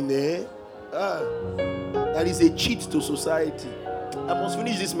something that is a cheat to society. I must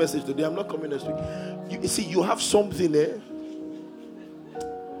finish this message today. I'm not coming next week. You see, you have something a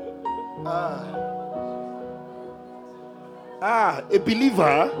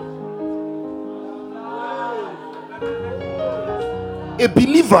believer. A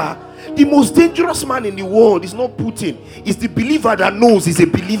believer, the most dangerous man in the world is not Putin. It's the believer that knows he's a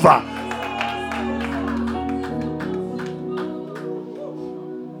believer.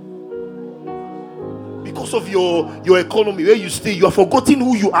 Because of your economy, where you stay, you are forgetting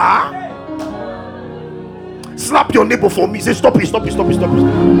who you are. Slap your neighbor for me. Say, stop it.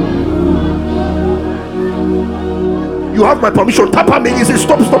 You have my permission. Tap me. He says,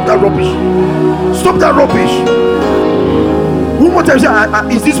 stop that rubbish. Stop that rubbish. One more time, say,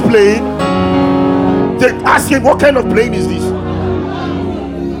 is this plane? They ask him, what kind of plane is this?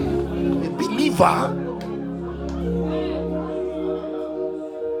 A believer.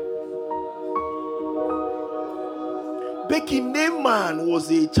 Becky Naaman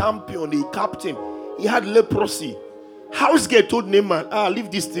was a champion, a captain. He had leprosy. House girl told Naaman, leave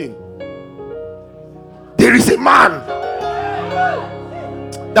this thing. There is a man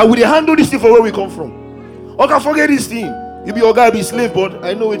that will handle this thing for where we come from. Okay, forget this thing. You be your guy, be slave, but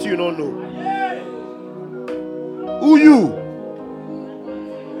I know what you don't know. Who you?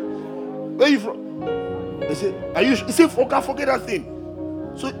 Where you from? They said, he said, forget that thing.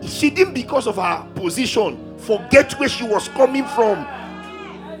 So she didn't, because of her position, forget where she was coming from.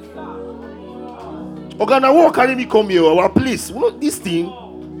 Okay, now what carry me come here? Our place. This thing.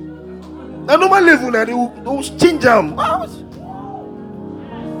 At normal level now, they will change them.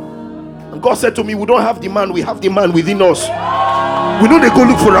 And God said to me, we don't have the man, we have the man within us. We know they go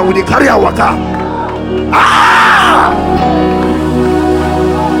look for him when they carry our car.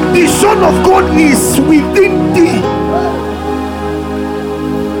 The Son of God is within thee.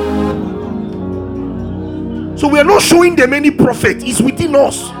 So we are not showing them any prophet. It's within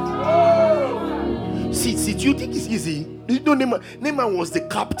us. See, do you think it's easy? You know, Naaman was the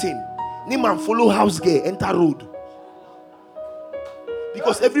captain. Naaman follow house girl, enter road.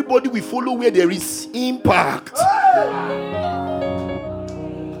 Because everybody will follow where there is impact.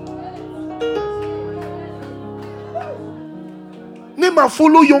 Naaman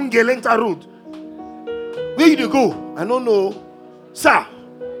follow young girl, enter road. Where you go? I don't know. Sir,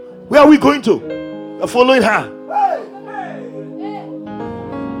 where are we going to? You're following her.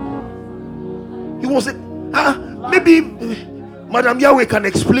 He was maybe Madam Yahweh can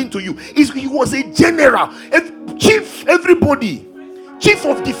explain to you. He was a general, chief, everybody. Chief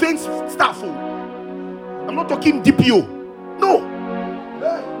of defense staff. I'm not talking DPO. No.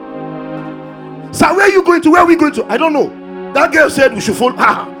 Sir, where are you going to? Where are we going to? I don't know. That girl said we should follow.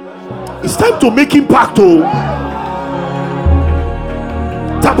 It's time to make impact.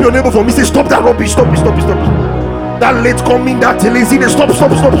 Tap your neighbor for me. Say, stop that rubbish. Stop it. That late coming, that laziness. Stop.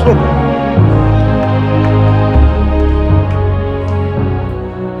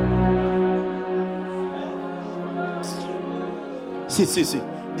 See.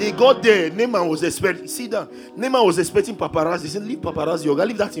 They got there. Naaman was expecting. Sit down. Naaman was expecting paparazzi. He said, leave paparazzi. Oga,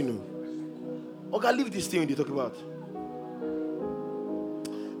 leave that thing. Oga, leave this thing they talk about.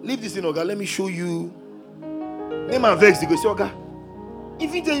 Leave this thing, Oga. Let me show you. Naaman vex. They go, say, Oga,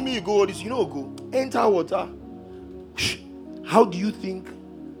 if you tell me you go all this, go. Enter water. How do you think?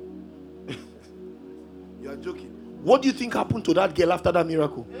 You are joking. What do you think happened to that girl after that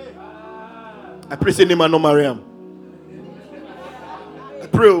miracle? I pray, say, Naaman, no Mariam.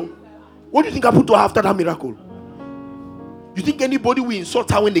 Pray. What do you think happened to her after that miracle? You think anybody will insult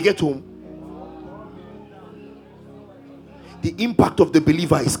her when they get home? The impact of the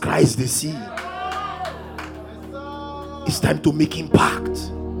believer is Christ they see. It's time to make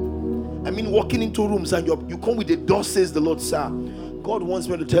impact. I mean, walking into rooms and you come with the door, says the Lord, sir, God wants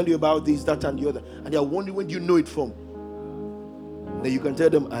me to tell you about this, that, and the other. And they're wondering when you know it from. Then you can tell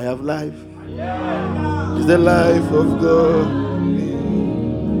them, I have life. It's the life of God.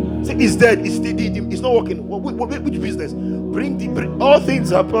 See, it's dead. It's not working. Which business? Bring all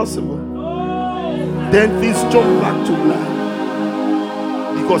things are possible. Then things jump back to life.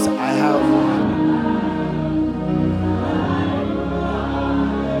 Because I have.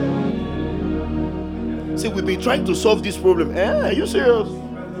 See, we've been trying to solve this problem. Are you serious?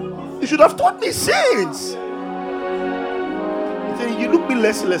 You should have taught me since. You look me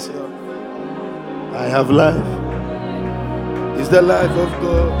less. I have life. It's the life of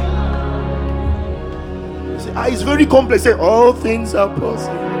God. See, it's very complex. Say, all things are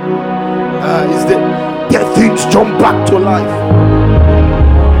possible. It's the dead things jump back to life.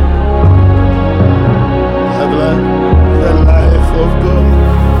 I have life. The life of God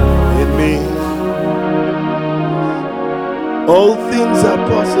in me. All things are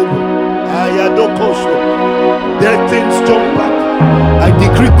possible. Dead things jump back. I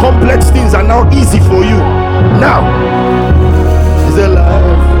decree complex things are now easy for you. Now is the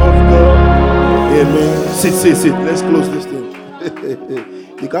life of God. Amen. Sit. Let's close this thing.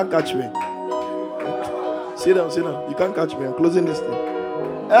 You can't catch me. Sit down. You can't catch me. I'm closing this thing.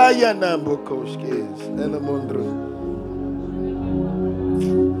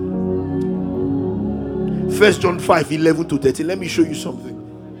 First John 5:11-13. Let me show you something.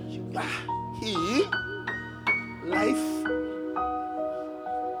 Life.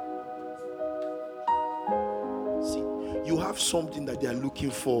 See, you have something that they are looking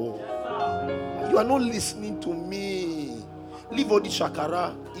for. You are not listening to me. Leave all the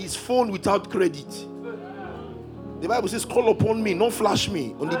shakara. His phone without credit. The Bible says, call upon me, not flash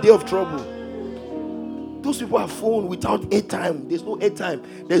me on the day of trouble. Those people have phone without airtime. There's no airtime.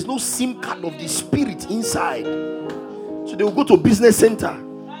 There's no SIM card of the spirit inside. So they will go to a business center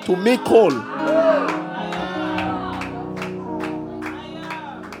to make call.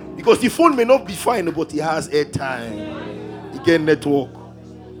 Because the phone may not be fine, but it has airtime. You get network.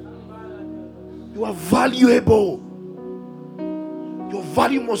 You are valuable. Your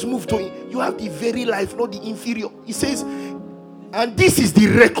value must move to it. You have the very life, not the inferior. He says, and this is the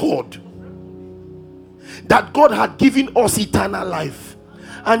record, that God had given us eternal life.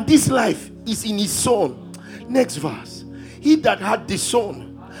 And this life is in his Son. Next verse. He that had the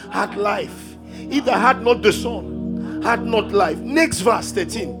Son had life. He that had not the Son had not life. Next verse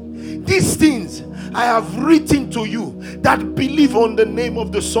 13. These things I have written to you that believe on the name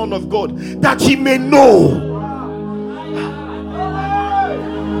of the Son of God, that ye may know.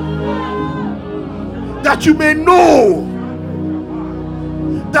 That you may know.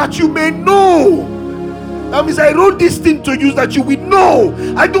 That you may know. That means I wrote this thing to you that you will know.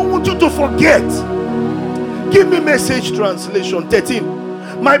 I don't want you to forget. Give me Message translation 13.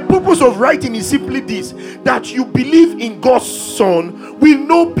 My purpose of writing is simply this: that you believe in God's Son will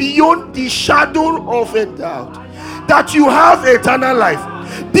know beyond the shadow of a doubt that you have eternal life.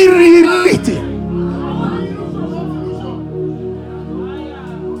 The reality.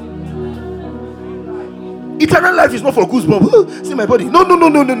 Eternal life is not for goosebumps. See my body. No.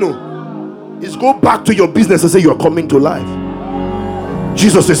 It's go back to your business and say you are coming to life.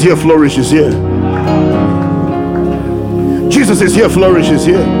 Jesus is here. Flourish is here. Jesus is here. Flourish is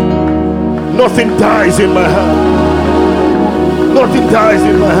here. Nothing dies in my hand. Nothing dies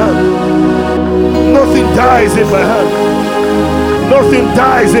in my hand. Nothing dies in my hand. Nothing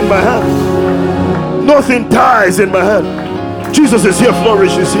dies in my hand. Nothing dies in my hand. Jesus is here.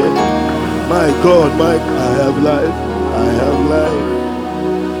 Flourish is here. My God, I have life. I have life.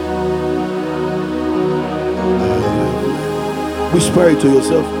 I have life. Whisper it to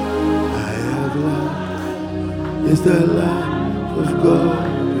yourself. I have life. It's the life of God.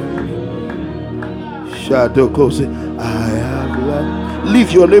 Shadow say, I have life.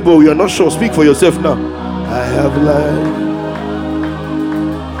 Leave your neighbor. You are not sure. Speak for yourself now. I have life.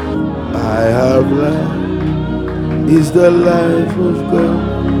 I have life. It's the life of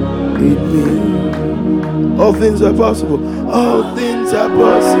God. All things are possible. All things are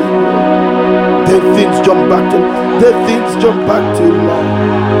possible. Dead things jump back to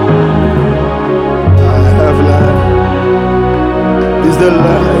life. I have life. It's the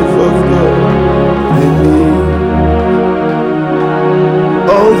life of God in me.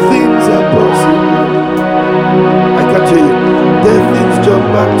 All things are possible. I can tell you. Dead things jump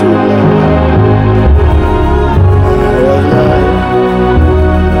back to life. I have life.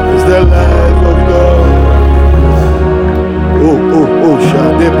 The life of God. Oh,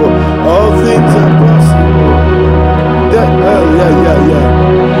 Shadepo. All things are possible. Yeah.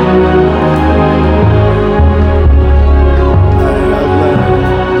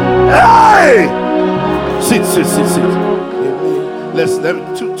 Hey! Sit. Let's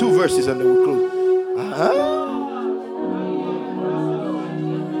two verses and then we'll close.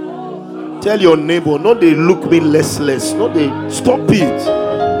 Tell your neighbor, not they look me less. Not they stop it.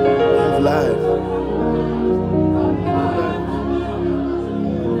 Life.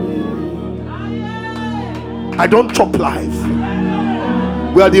 I don't chop life.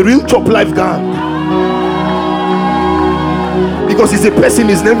 We are the real chop life gang. Because he's a person,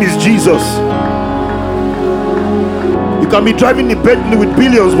 his name is Jesus. You can be driving the Bentley with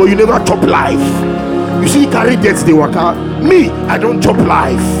billions, but you never chop life. You see, carry debts, they work out. Me, I don't chop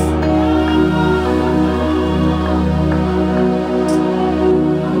life.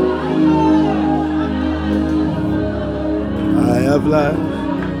 I have life,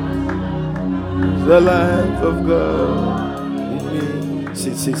 the life of God in me.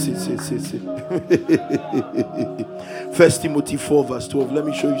 Sit. 1 Timothy 4 verse 12. Let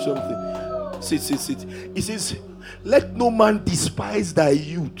me show you something. Sit. It says, let no man despise thy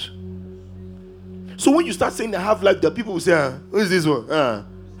youth. So when you start saying I have life, the people will say, who is this one?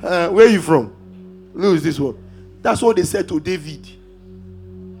 Where are you from? Who is this one? That's what they said to David.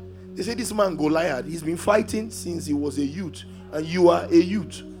 They said, this man Goliath, he's been fighting since he was a youth, and you are a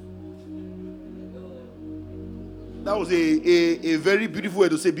youth. That was a very beautiful way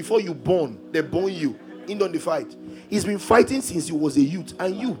to say, before you born, they born you in on the fight. He's been fighting since he was a youth,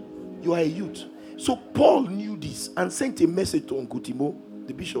 and you are a youth. So Paul knew this and sent a message to Uncle Timo,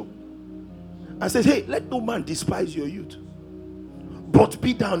 the bishop, and said, hey, let no man despise your youth, but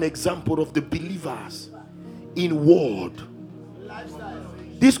be thou an example of the believers in word.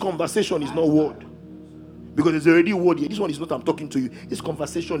 This conversation is not word, because there's already word here. This one is not I'm talking to you. This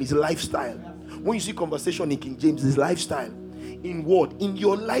conversation is lifestyle. When you see conversation in King James, it's lifestyle. In word, in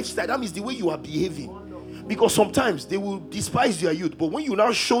your lifestyle, that means the way you are behaving. Because sometimes they will despise your youth, but when you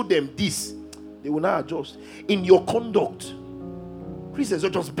now show them this, they will now adjust. In your conduct, Christians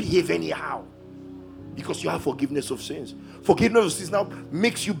don't just behave anyhow, because you have forgiveness of sins. Forgiveness of sins now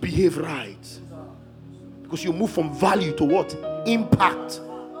makes you behave right, because you move from value to what? Impact.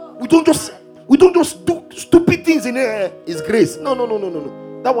 We don't just do stupid things in there. It's grace. No.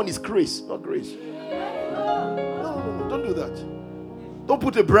 That one is grace, not grace. No. Don't do that. Don't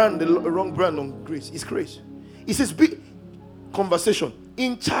put a wrong brand on grace. It's grace. It says big conversation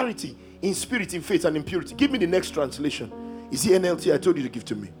in charity, in spirit, in faith, and in purity. Give me the next translation. Is it NLT? I told you to give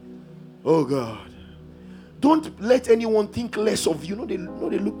to me. Oh God. Don't let anyone think less of you. They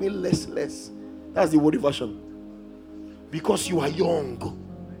look me less. That's the word version. Because you are young.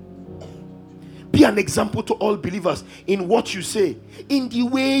 Be an example to all believers in what you say, in the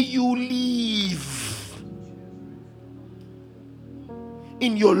way you live,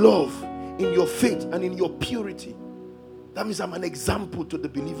 in your love, in your faith, and in your purity. That means I'm an example to the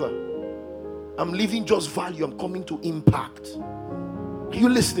believer. I'm leaving just value. I'm coming to impact. Are you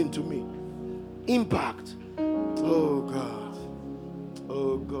listening to me? Impact. Oh God.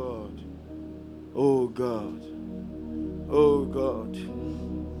 Oh God. Oh God. Oh God.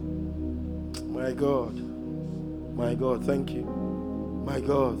 My God, thank you. My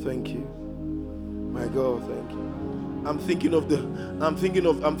God, thank you. My God, thank you. I'm thinking of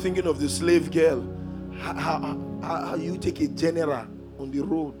the slave girl. How you take a general on the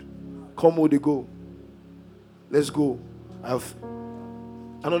road. Come where they go. Let's go. I have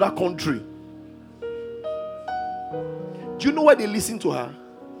another country. Do you know why they listen to her?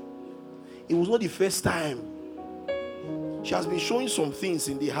 It was not the first time. She has been showing some things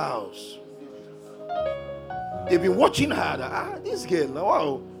in the house. They've been watching her. This girl, now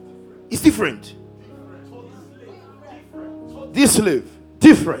wow, it's different. This slave,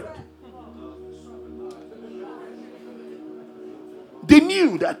 different. They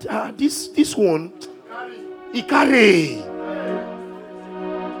knew that this one, he carry.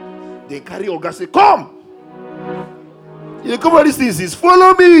 They carry Oga, say, come. You come on, these things,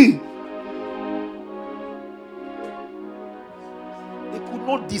 follow me. They could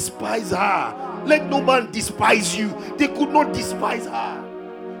not despise her. Let no man despise you. They could not despise her.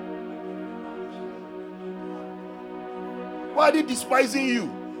 Why are they despising you?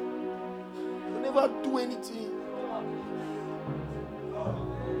 You never do anything.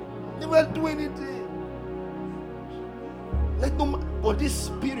 Never do anything. Let no man, but this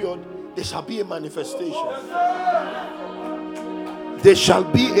period, there shall be a manifestation. There shall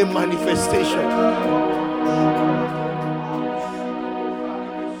be a manifestation.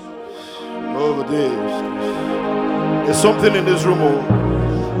 Oh, there's something in this room. Oh.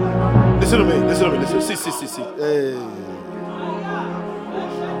 Listen to me. See. Hey.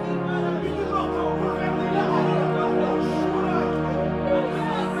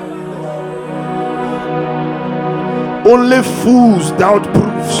 Only fools doubt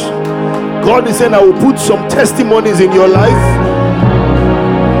proofs. God is saying, I will put some testimonies in your life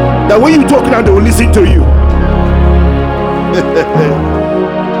that when you talk now, they will listen to you.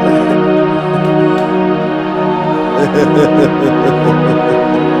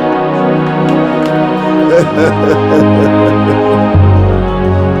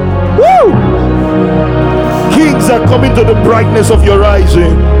 Woo! Kings are coming to the brightness of your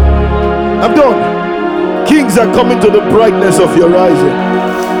rising. I'm done. Kings are coming to the brightness of your rising.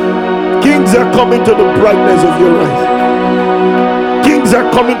 Kings are coming to the brightness of your rising. Kings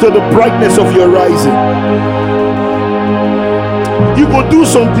are coming to the brightness of your rising. You go do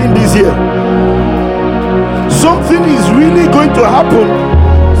something this year. Something is really going to happen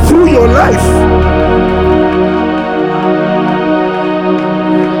through your life.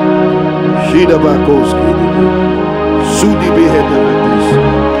 Shida Bakoski, Sudi Behedavis.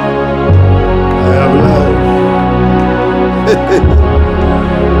 I have life.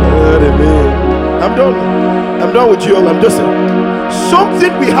 I'm done. I'm done with you all. I'm just saying,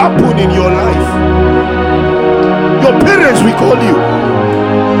 something will happen in your life. Your parents will call you.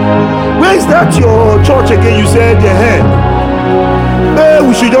 Where is that your church again? You said, yeah, hey,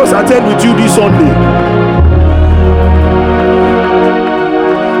 we should just attend with you this Sunday.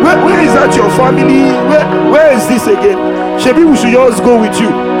 Where is that your family? Where is this again? Shebi, we should just go with you.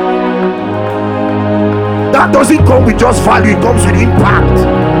 That doesn't come with just value, it comes with impact.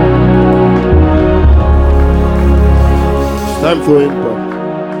 It's time for impact.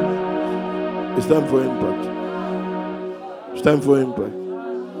 It's time for impact. It's time for impact.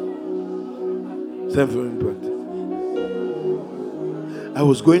 It's time for impact. I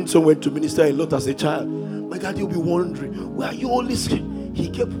was going somewhere to minister a lot as a child. My daddy will be wondering, why are you always... He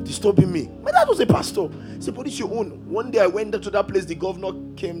kept disturbing me. My dad was a pastor. He said, but it's your own. One day I went to that place, the governor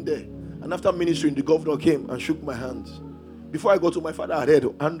came there. And after ministering, the governor came and shook my hands. Before I got to my father, I heard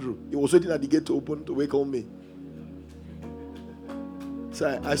Andrew. He was waiting at the gate to open to welcome me.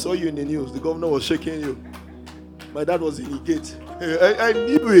 So I saw you in the news. The governor was shaking you. My dad was in the gate. I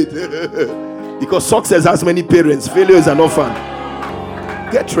knew it. Because success has many parents. Failure is an orphan.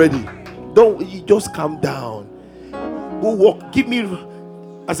 Get ready. Don't you just calm down. Go walk. Give me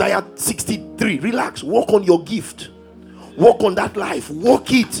Isaiah 63. Relax. Work on your gift. Work on that life.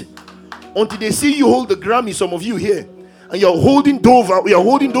 Work it. Until they see you hold the Grammy, some of you here. And you're holding Dover. You're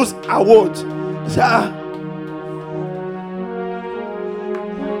holding those awards. Say,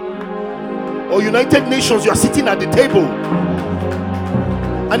 or United Nations, you are sitting at the table.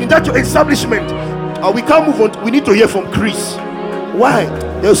 And in that your establishment, we can't move on. We need to hear from Chris. Why?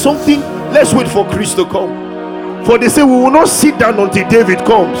 There's something. Let's wait for Chris to come. For they say we will not sit down until David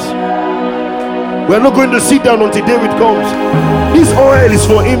comes. We're not going to sit down until David comes. This oil is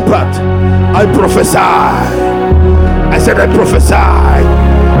for impact. I prophesy. I said I prophesy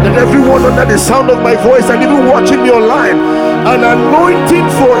that everyone under the sound of my voice and even watching me online, an anointing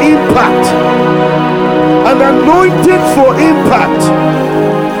for impact. An anointing for impact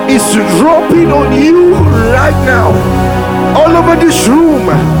is dropping on you right now. All over this room,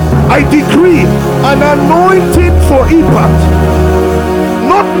 I decree an anointing for impact.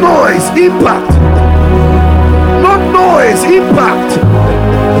 Not noise, impact. Not noise, impact.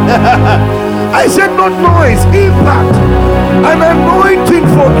 I said not noise, impact. An anointing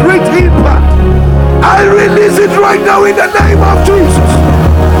for great impact. I release it right now in the name of Jesus.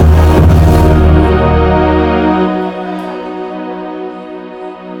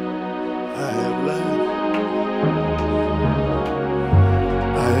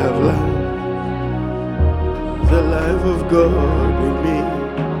 God in me.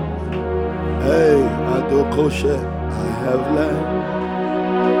 Hey, Adokoshe, I have life.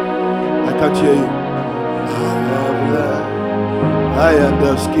 I can't hear you. I have life. I am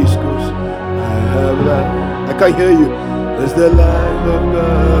the skiskus. I have life. I can't hear you. There's the life of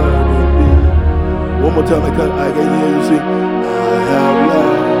God in me. One more time, I can hear you sing. I have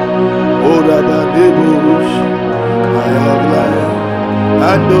life. Oh, Rabadebush. I have life.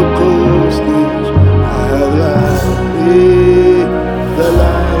 Adokoshe. I have life. The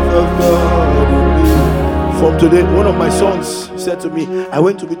life of God in me. From today, one of my sons said to me, I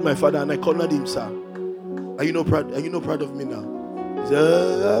went to meet my father and I cornered him, sir. Are you not proud? Are you not proud of me now? He said,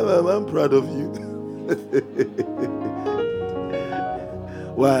 I'm proud of you.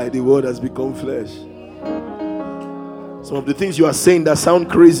 Why? The word has become flesh. Some of the things you are saying that sound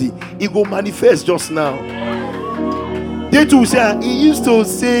crazy, it will manifest just now. They too say, he used to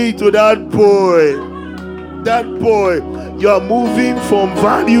say to that boy, you are moving from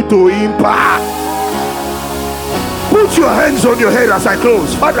value to impact. Put your hands on your head as I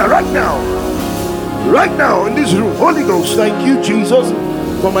close. Father, right now in this room, Holy Ghost, thank you, Jesus.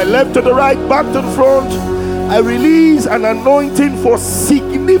 From my left to the right, back to the front, I release an anointing for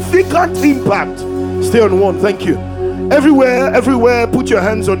significant impact. Stay on one. Thank you. Everywhere, put your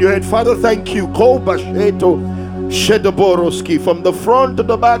hands on your head. Father, thank you. Call Basheto. Shedoboroski, from the front to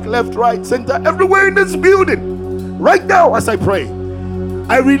the back, left, right, center, everywhere in this building. Right now, as I pray,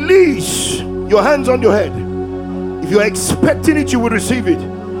 I release your hands on your head. If you are expecting it, you will receive it.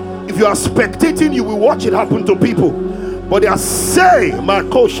 If you are spectating, you will watch it happen to people. But they are saying,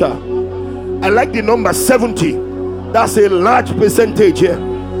 Markosha, I like the number 70. That's a large percentage here.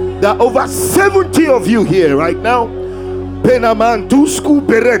 There are over 70 of you here right now. Penaman, Tusku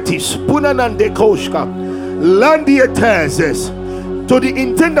Beretis, Punanande Koshka, Landietazes. To the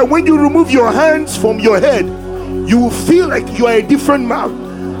intent that when you remove your hands from your head, you will feel like you are a different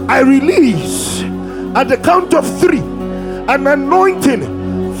man. I release at the count of 3 an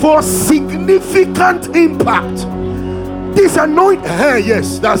anointing for significant impact. This anointing,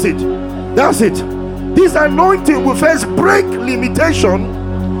 yes, that's it. That's it. This anointing will first break limitation.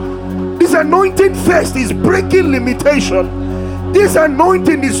 This anointing first is breaking limitation. This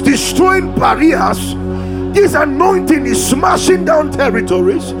anointing is destroying barriers. This anointing is smashing down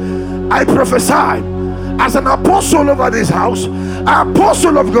territories. I prophesy as an apostle over this house,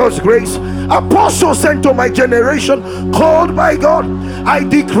 apostle of God's grace, apostle sent to my generation, called by God. I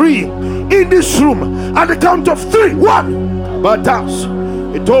decree in this room at the count of 3. 1. Batas,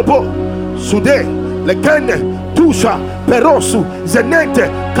 Etobo, Sude, Lekende, Tusha, Perosu, Zenete,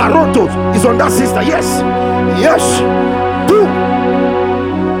 Karoto is on that sister. Yes. Yes. 2.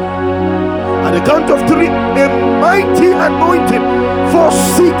 At the count of 3, a mighty anointing for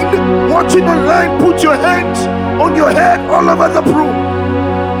sickness. Watching online, put your hands on your head all over the room.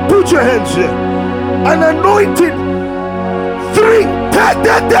 Put your hands there. An anointing. 3.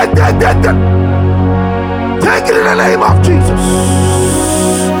 Take it in the name of Jesus.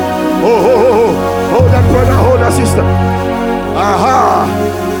 Hold that brother, hold that sister. Aha.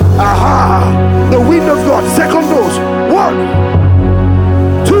 The wind of God. Second dose. 1,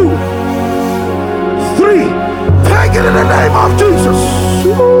 2, 3. Take it in the name of Jesus.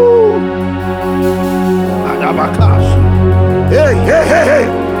 Hey.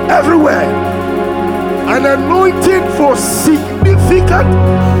 Everywhere. An anointing for significant,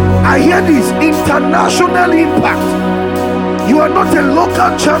 I hear this, international impact. You are not a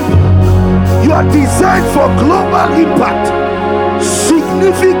local champion. You are designed for global impact.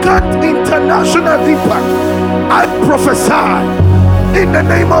 Significant international impact. I prophesy in the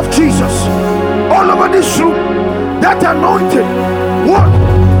name of Jesus. All over this room, that anointing.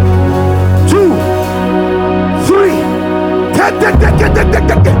 1, 2, 3. Take.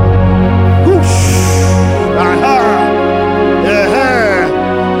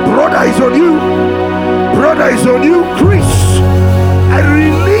 Brother is on you. Brother is on you. Chris, I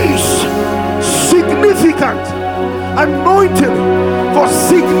release significant anointing for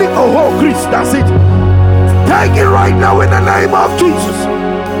significant. Oh, Chris, that's it. Take it right now in the name of Jesus.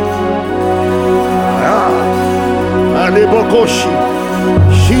 Alebokoshi,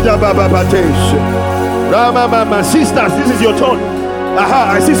 Shida Baba Batesh, Rama Mama. Sisters, this is your turn.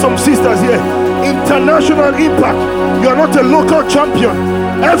 I see some sisters here. International impact. You are not a local champion.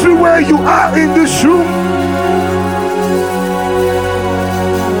 Everywhere you are in this room.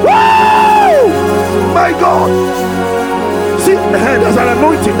 Woo! My God. See, there's an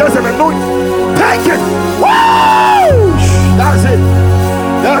anointing. There's an anointing. Take it. Woo! That's it.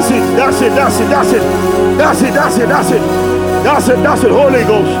 That's it. That's it. That's it. That's it. That's it. That's it. That's it. That's it. That's it. Holy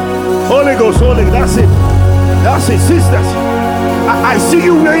Ghost. Holy Ghost. Holy. That's it. That's it. Sisters, I see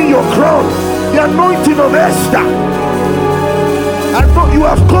you wearing your crown. The anointing of Esther. I know you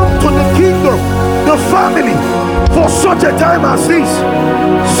have come to the kingdom, the family, for such a time as this.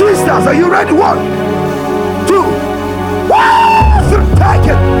 Sisters, are you ready? 1, 2. Woo! Take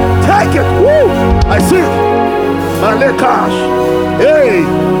it. Take it. Woo! I see it. Malekash. Hey,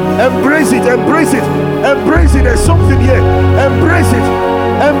 embrace it. Embrace it. Embrace it. There's something here. Embrace it.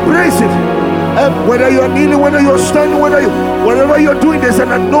 Embrace it. Whether you're kneeling, whether you're standing, whatever you're doing, there's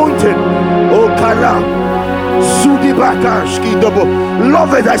an anointing. Oh, Kala.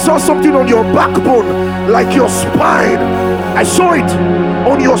 Love it. I saw something on your backbone, like your spine. I saw it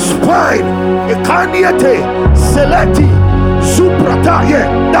on your spine. Ekaniete, Seleti, Suprata.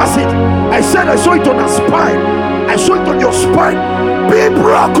 Yeah, that's it. I said I saw it on a spine. I saw it on your spine. Be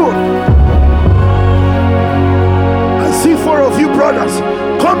broken. I see 4 of you brothers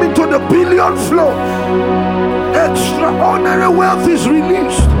come into the billion flow. Extraordinary wealth is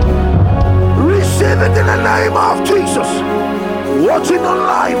released. Receive it in the name of Jesus. Watching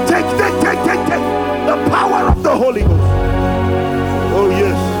online, take the power of the Holy Ghost. Oh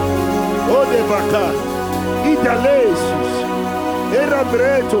yes. Oh de baka. Idalesis.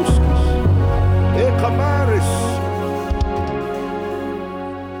 Erabretoskis. Ekamaris.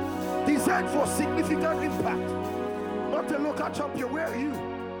 Designed for significant impact. not a local champion. Where are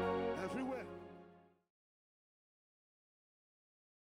you?